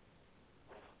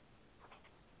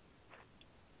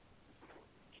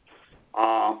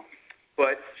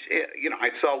 But, I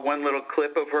saw one little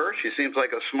clip of her. She seems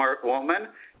like a smart woman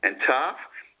and tough.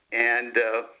 And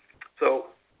so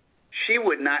she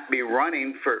would not be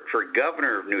running for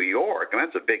governor of New York, and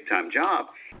that's a big-time job,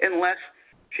 unless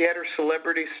she had her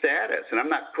celebrity status. And I'm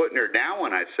not putting her down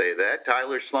when I say that.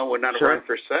 Tyler Sloan would not have run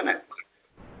for Senate.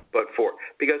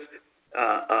 Because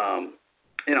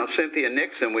Cynthia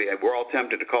Nixon, we're all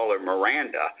tempted to call her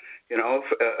Miranda,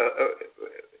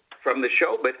 from the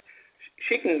show, but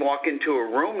she can walk into a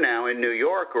room now in New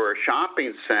York or a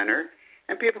shopping center,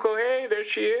 and people go, hey, there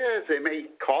she is. They may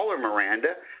call her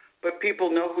Miranda, but people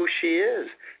know who she is.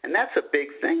 And that's a big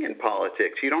thing in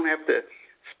politics. You don't have to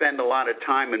spend a lot of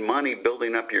time and money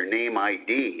building up your name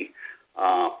ID.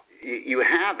 You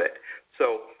have it.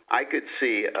 So I could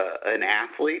see an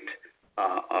athlete,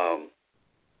 a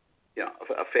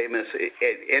famous,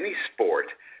 any sport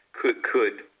could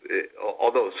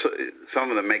although some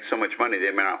of them make so much money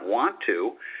they may not want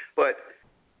to, but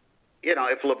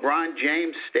if LeBron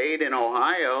James stayed in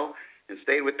Ohio and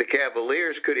stayed with the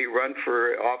Cavaliers, could he run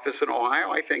for office in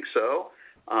Ohio? I think so.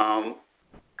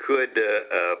 Could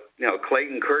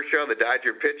Clayton Kershaw, the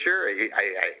Dodger pitcher,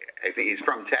 I think he's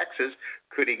from Texas,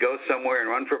 could he go somewhere and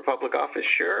run for public office?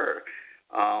 Sure.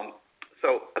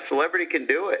 So a celebrity can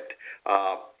do it.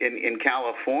 In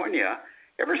California,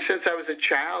 ever since I was a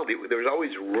child, there was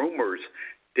always rumors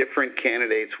different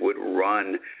candidates would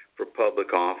run for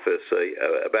public office.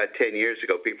 About 10 years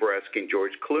ago, people were asking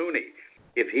George Clooney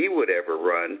if he would ever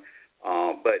run,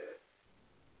 but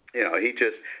he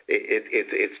just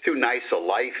it's too nice a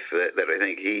life that I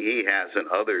think he has and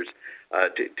others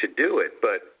to do it.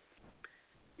 But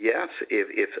yes,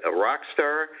 if a rock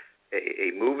star,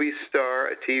 a movie star,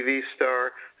 a TV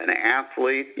star, an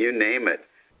athlete, you name it,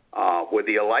 whether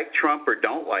you like Trump or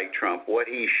don't like Trump, what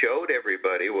he showed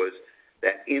everybody was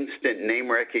that instant name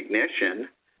recognition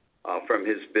from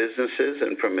his businesses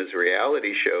and from his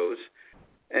reality shows.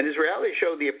 And his reality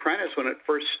show, The Apprentice, when it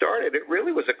first started, it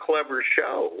really was a clever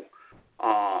show.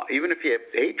 Even if you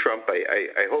hate Trump,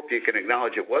 I hope you can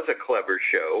acknowledge it was a clever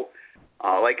show.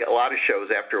 Like a lot of shows,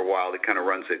 after a while, it kind of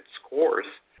runs its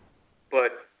course.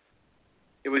 But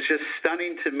it was just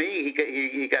stunning to me.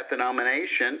 He got the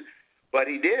nomination, but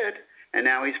he did, and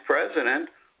now he's president.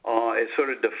 It sort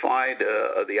of defied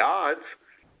the odds.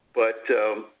 But,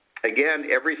 again,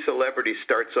 every celebrity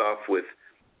starts off with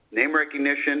name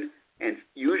recognition and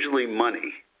usually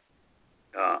money.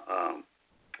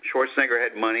 Schwarzenegger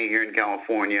had money here in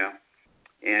California,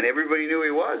 and everybody knew he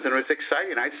was, and it was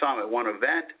exciting. I saw him at one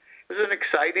event. It was an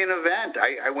exciting event.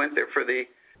 I went there for the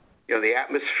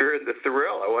atmosphere and the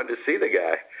thrill. I wanted to see the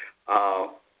guy.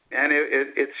 And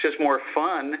it's just more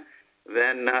fun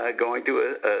than going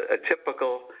to a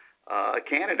typical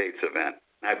candidates event.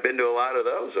 I've been to a lot of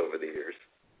those over the years.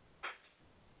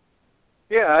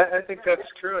 Yeah, I think that's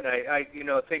true. And I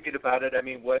thinking about it, I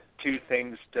mean, what two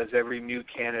things does every new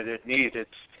candidate need? It's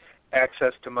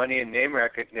access to money and name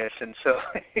recognition. So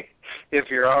if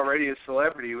you're already a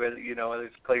celebrity, whether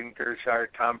it's Clayton Kershaw or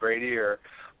Tom Brady or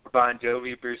Bon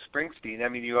Jovi, Bruce Springsteen, I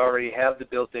mean, you already have the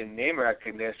built-in name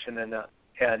recognition and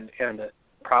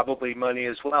probably money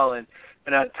as well. And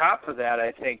on top of that,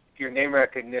 I think your name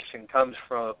recognition comes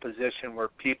from a position where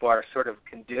people are sort of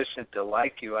conditioned to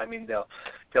like you. I mean,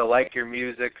 they'll like your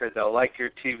music, or they'll like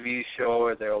your TV show,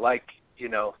 or they'll like,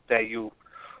 that you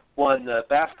won the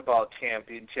basketball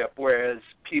championship, whereas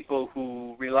people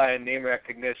who rely on name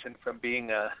recognition from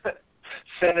being a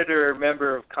senator or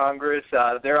member of Congress,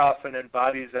 they're often in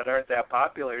bodies that aren't that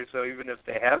popular. So even if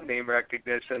they have name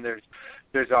recognition,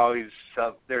 there's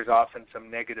often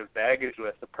some negative baggage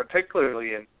with it,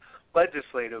 particularly in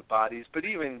legislative bodies. But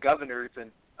even governors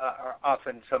are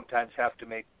often sometimes have to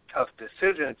make tough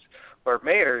decisions, or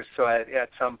mayors. So at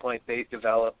some point they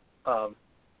develop,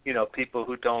 people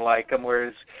who don't like them.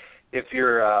 Whereas if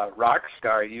you're a rock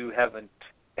star, you haven't,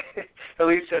 at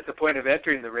least at the point of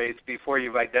entering the race, before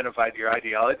you've identified your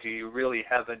ideology, you really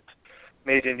haven't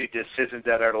made any decisions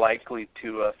that are likely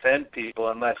to offend people,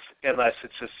 unless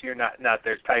it's just you're not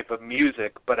their type of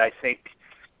music. But I think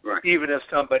even if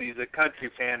somebody's a country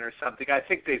fan or something, I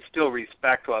think they still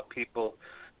respect what people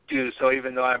do. So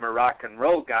even though I'm a rock and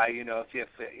roll guy,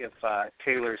 if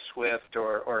Taylor Swift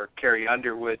or Carrie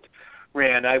Underwood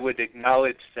ran, I would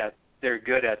acknowledge that they're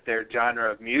good at their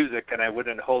genre of music, and I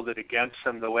wouldn't hold it against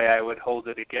them the way I would hold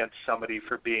it against somebody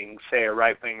for being, say, a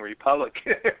right-wing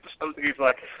Republican. Somebody's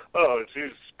like, oh,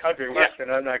 she's country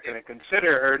western, I'm not going to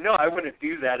consider her. No, I wouldn't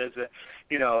do that as a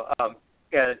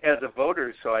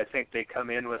voter. So I think they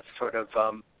come in with sort of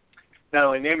not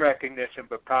only name recognition,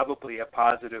 but probably a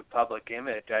positive public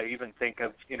image. I even think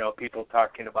of, people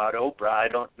talking about Oprah. I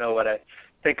don't know what I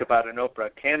think about an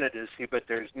Oprah candidacy, but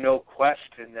there's no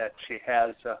question that she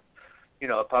has a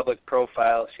public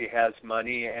profile. She has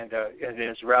money and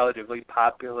is relatively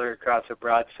popular across a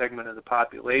broad segment of the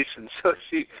population. So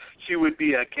she would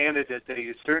be a candidate that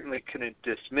you certainly couldn't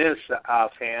dismiss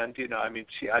offhand.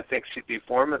 I think she'd be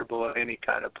formidable in any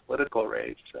kind of political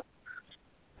race. So.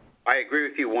 I agree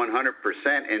with you 100%,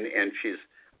 and she's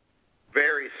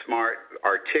very smart,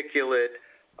 articulate,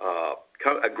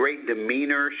 a great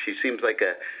demeanor. She seems like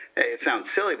it sounds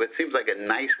silly, but seems like a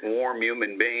nice, warm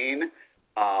human being.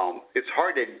 It's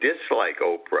hard to dislike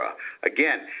Oprah.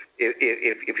 Again,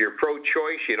 if you're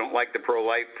pro-choice, you don't like the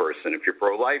pro-life person. If you're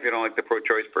pro-life, you don't like the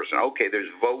pro-choice person. Okay, there's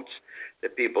votes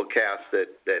that people cast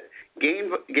that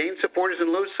gain supporters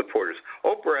and lose supporters.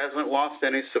 Oprah hasn't lost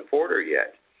any supporter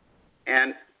yet.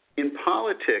 And in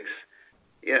politics,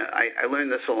 I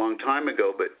learned this a long time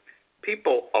ago, but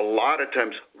people a lot of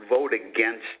times vote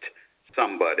against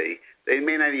somebody. They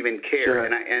may not even care. Sure.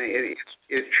 And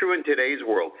it's true in today's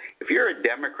world. If you're a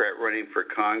Democrat running for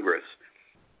Congress,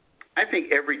 I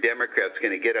think every Democrat's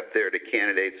going to get up there to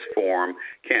candidates forum,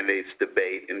 candidates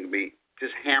debate, and be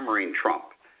just hammering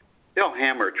Trump. They'll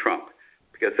hammer Trump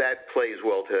because that plays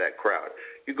well to that crowd.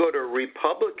 You go to a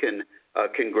Republican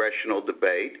congressional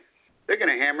debate, they're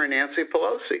going to hammer Nancy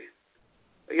Pelosi.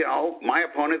 My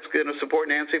opponent's going to support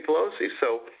Nancy Pelosi.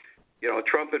 So,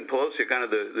 Trump and Pelosi are kind of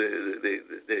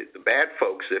the bad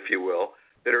folks, if you will,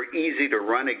 that are easy to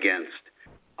run against.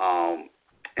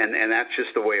 And that's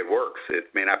just the way it works. It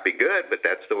may not be good, but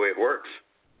that's the way it works.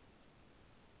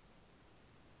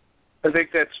 I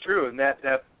think that's true, and that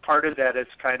part of that is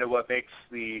kind of what makes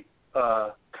the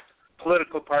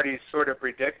political parties sort of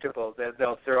predictable. That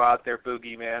they'll throw out their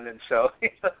boogeyman, and so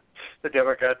the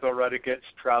Democrats will run against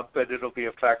Trump, but it'll be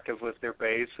effective with their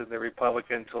base, and the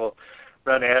Republicans will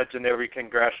run ads in every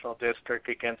congressional district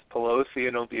against Pelosi, and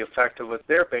it'll be effective with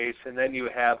their base, and then you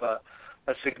have a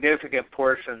significant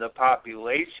portion of the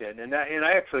population, and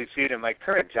I actually see it in my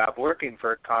current job working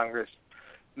for a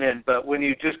congressman, but when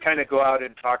you just kind of go out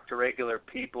and talk to regular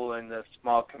people in the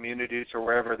small communities or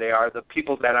wherever they are, the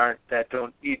people that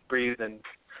don't eat, breathe, and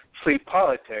sleep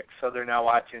politics, so they're not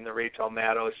watching the Rachel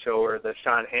Maddow show or the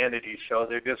Sean Hannity show,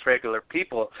 they're just regular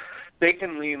people. They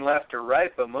can lean left or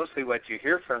right, but mostly what you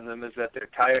hear from them is that they're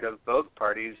tired of both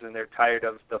parties and they're tired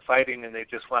of the fighting and they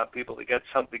just want people to get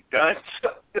something done. So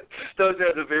those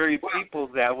are the very people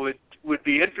that would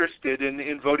be interested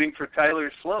in voting for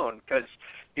Tyler Sloan, because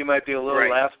he might be a little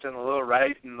left and a little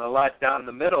right and a lot down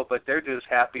the middle, but they're just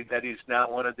happy that he's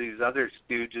not one of these other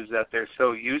stooges that they're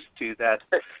so used to that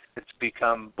it's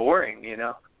become boring,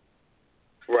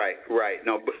 Right.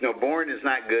 No, boring is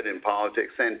not good in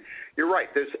politics, and you're right.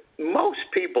 Most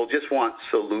people just want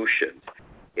solutions.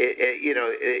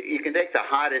 You can take the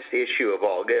hottest issue of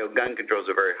all. Gun control is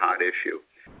a very hot issue.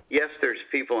 Yes, there's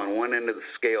people on one end of the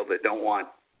scale that don't want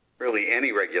really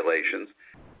any regulations,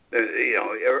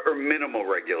 or minimal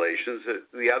regulations.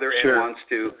 The other end wants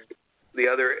to. The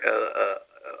other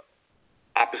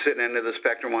opposite end of the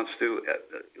spectrum wants to.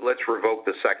 Let's revoke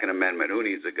the Second Amendment. Who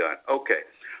needs a gun? Okay.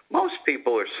 Most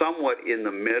people are somewhat in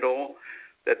the middle,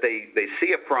 that they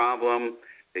see a problem,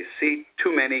 they see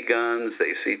too many guns,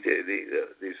 they see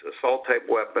these assault-type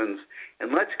weapons,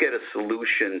 and let's get a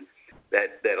solution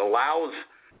that allows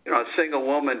a single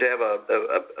woman to have a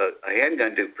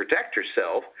handgun to protect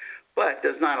herself, but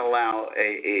does not allow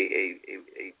a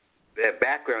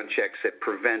background checks that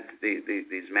prevent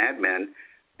these madmen,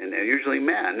 and they're usually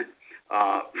men,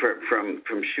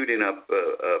 from shooting up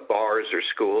bars or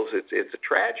schools. It's a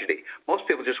tragedy. Most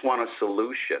people just want a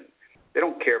solution. They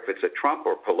don't care if it's a Trump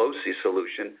or Pelosi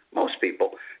solution. Most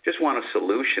people just want a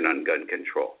solution on gun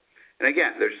control. And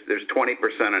again, there's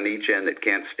 20% on each end that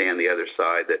can't stand the other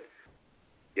side, that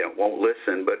won't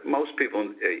listen. But most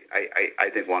people, I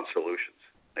think, want solutions.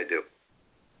 I do.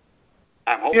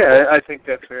 I'm hopeful. Yeah, I think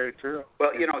that's very true.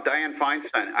 Well, Dianne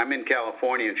Feinstein, I'm in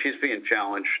California, and she's being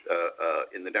challenged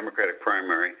in the Democratic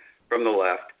primary from the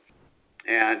left.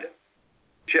 And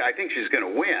I think she's going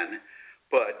to win,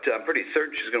 but I'm pretty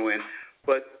certain she's going to win.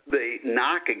 But the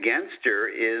knock against her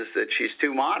is that she's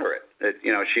too moderate, that,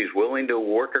 she's willing to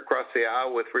work across the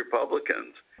aisle with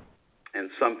Republicans. And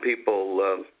some people,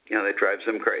 that drives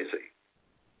them crazy.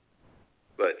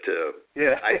 But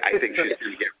I think she's going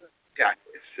to get,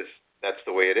 it's just, that's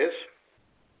the way it is.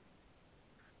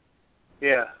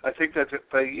 Yeah, I think that's it.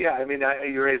 But yeah, I mean,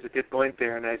 you raise a good point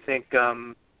there, and I think, I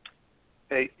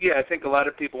think a lot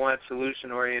of people want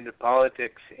solution-oriented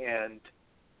politics, and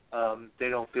they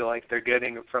don't feel like they're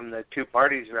getting it from the two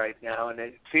parties right now, and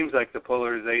it seems like the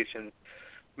polarization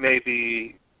may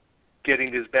be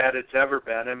getting as bad as it's ever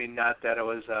been. I mean, not that it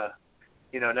was,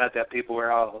 not that people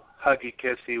were all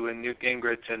huggy-kissy when Newt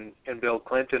Gingrich and Bill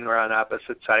Clinton were on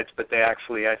opposite sides, but they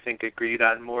actually, I think, agreed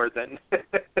on more than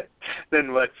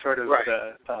than what sort of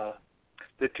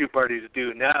the two parties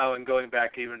do now. And going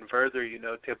back even further,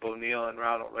 Tip O'Neill and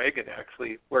Ronald Reagan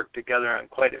actually worked together on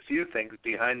quite a few things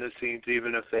behind the scenes,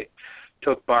 even if they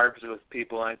took barbs with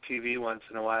people on TV once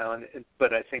in a while.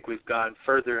 But I think we've gone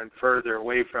further and further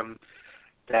away from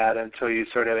that until you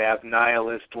sort of have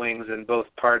nihilist wings in both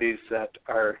parties that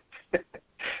are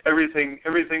everything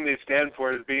they stand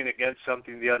for is being against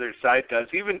something the other side does,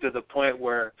 even to the point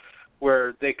where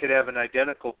they could have an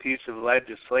identical piece of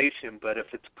legislation, but if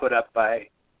it's put up by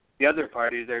the other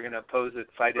party, they're going to oppose it,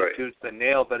 fight it tooth and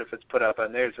nail, but if it's put up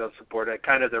on theirs, they'll support it.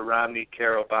 Kind of the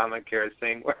Romney-Care, Obamacare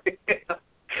thing, where if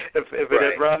it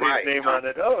had Romney's name on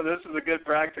it, this is a good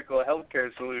practical health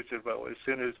care solution, but as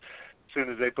soon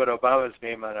as they put Obama's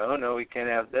name on it, oh no, we can't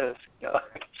have this.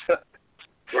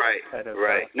 Kind of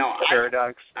no,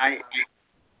 paradox.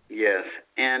 Yes,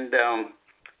 and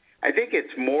I think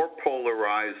it's more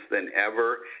polarized than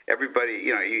ever. Everybody,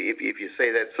 if you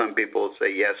say that, some people will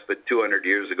say yes, but 200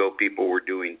 years ago people were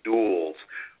doing duels.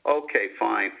 Okay,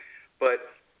 fine, but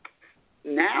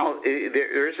now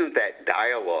there isn't that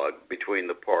dialogue between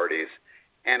the parties.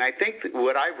 And I think that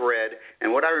what I've read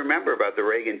and what I remember about the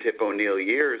Reagan-Tip O'Neill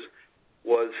years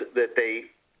was that they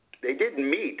didn't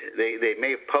meet. They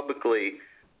may have publicly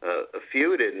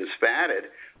feuded and spatted,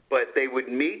 but they would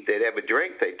meet, they'd have a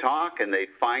drink, they'd talk, and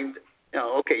they'd find,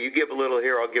 okay, you give a little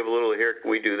here, I'll give a little here, can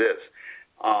we do this?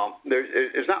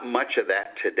 There's not much of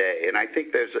that today, and I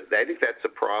think that's a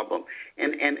problem.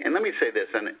 And let me say this,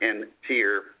 and to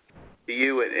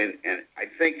you, and I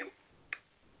think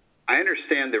I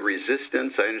understand the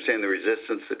resistance. I understand the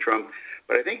resistance to Trump,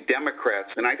 but I think Democrats,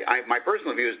 and my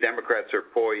personal view is Democrats are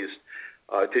poised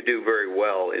to do very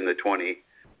well in the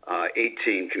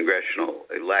 2018 congressional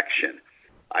election.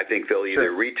 I think they'll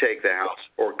either retake the House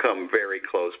or come very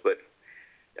close, but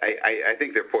I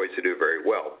think they're poised to do very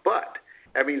well. But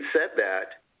having said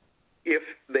that, if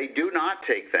they do not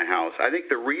take the House, I think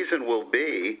the reason will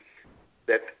be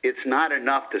that it's not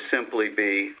enough to simply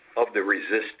be of the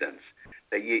resistance,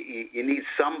 that you need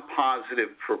some positive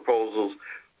proposals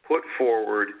put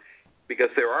forward, because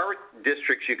there are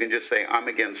districts you can just say, I'm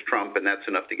against Trump, and that's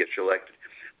enough to get you elected.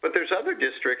 But there's other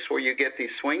districts where you get these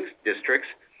swing districts.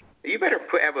 You better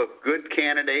have a good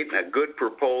candidate and a good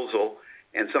proposal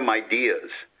and some ideas,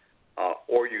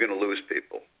 or you're going to lose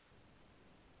people.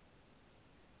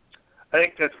 I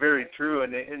think that's very true.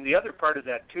 And the other part of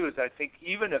that, too, is I think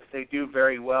even if they do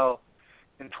very well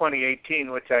in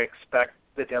 2018, which I expect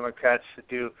the Democrats to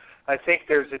do, I think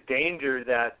there's a danger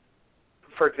that,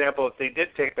 for example, if they did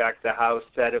take back the House,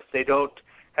 that if they don't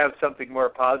have something more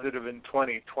positive in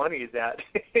 2020, that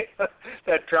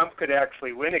that Trump could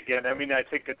actually win again. I mean, I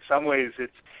think in some ways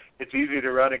it's easy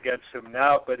to run against him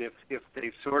now, but if they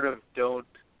sort of don't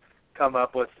come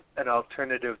up with an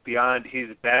alternative beyond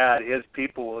he's bad, his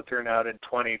people will turn out in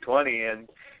 2020, and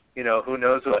who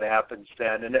knows what happens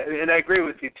then. And I agree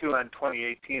with you too on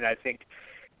 2018. I think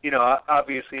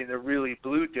obviously in the really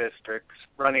blue districts,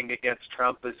 running against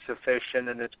Trump is sufficient,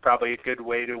 and it's probably a good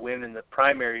way to win in the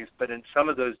primaries. But in some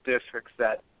of those districts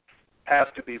that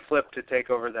have to be flipped to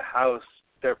take over the House,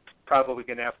 they're probably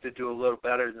going to have to do a little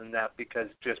better than that, because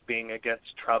just being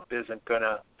against Trump isn't going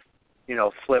to,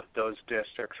 flip those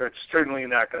districts, or it's certainly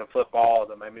not going to flip all of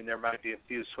them. I mean, there might be a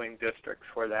few swing districts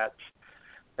where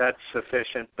that's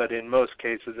sufficient, but in most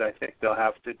cases, I think they'll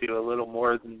have to do a little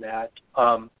more than that.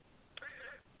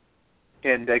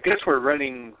 And I guess we're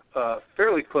running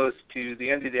fairly close to the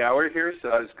end of the hour here, so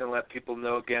I was going to let people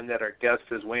know again that our guest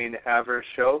is Wayne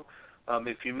Avrashow,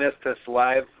 If you missed us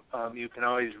live, you can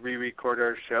always re-record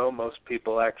our show. Most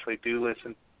people actually do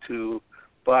listen to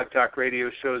Blog Talk Radio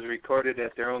shows recorded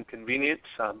at their own convenience,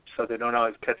 so they don't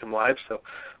always catch them live. So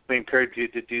we encourage you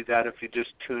to do that if you just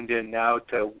tuned in now,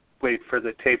 to wait for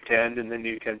the tape to end, and then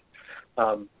you can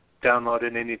download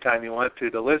it anytime you want to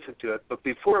listen to it. But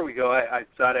before we go, I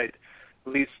thought I'd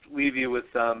at least leave you with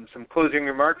some closing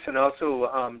remarks, and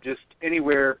also just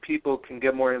anywhere people can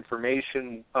get more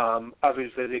information.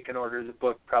 Obviously, they can order the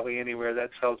book probably anywhere that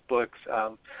sells books,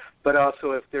 but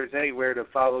also if there's anywhere to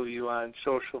follow you on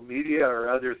social media or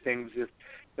other things, if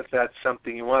that's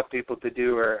something you want people to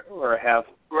do, or have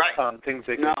things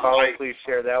they can follow, please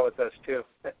share that with us too.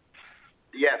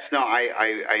 Yes,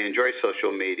 I enjoy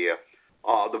social media.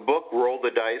 The book Roll the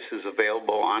Dice is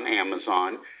available on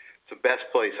Amazon. It's the best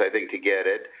place, I think, to get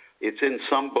it. It's in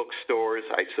some bookstores.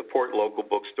 I support local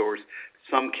bookstores.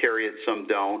 Some carry it, some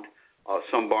don't.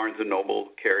 Some Barnes & Noble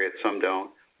carry it, some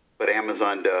don't. But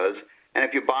Amazon does. And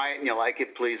if you buy it and you like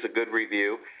it, please, a good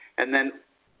review. And then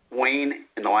Wayne,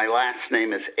 and my last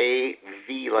name is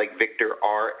A-V like Victor,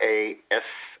 R-A-S-H-O-W,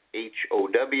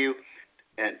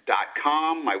 and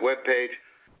 .com, my webpage.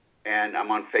 And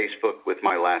I'm on Facebook with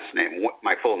my last name,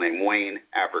 my full name, Wayne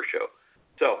Avrashow.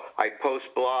 So I post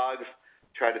blogs,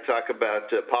 try to talk about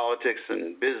politics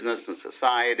and business and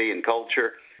society and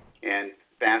culture, and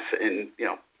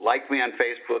like me on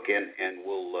Facebook, and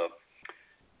we'll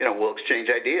exchange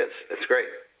ideas. That's great.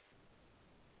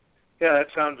 Yeah, that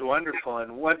sounds wonderful.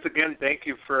 And once again, thank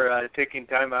you for taking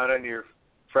time out on your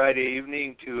Friday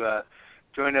evening to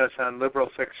join us on Liberal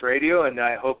Fix Radio. And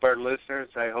I hope our listeners,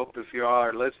 if you all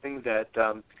are listening, that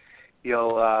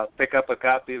you'll pick up a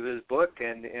copy of his book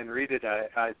and read it.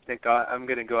 I think I'm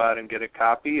going to go out and get a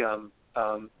copy and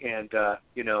run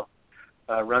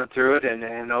through it,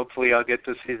 and hopefully I'll get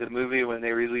to see the movie when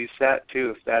they release that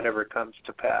too, if that ever comes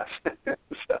to pass.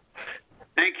 So,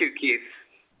 thank you, Keith.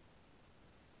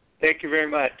 Thank you very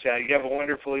much. You have a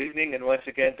wonderful evening, and once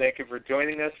again, thank you for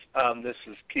joining us. This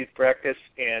is Keith Breckus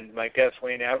and my guest,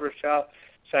 Wayne Avrashow,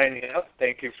 signing off.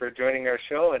 Thank you for joining our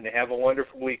show, and have a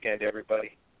wonderful weekend,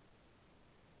 everybody.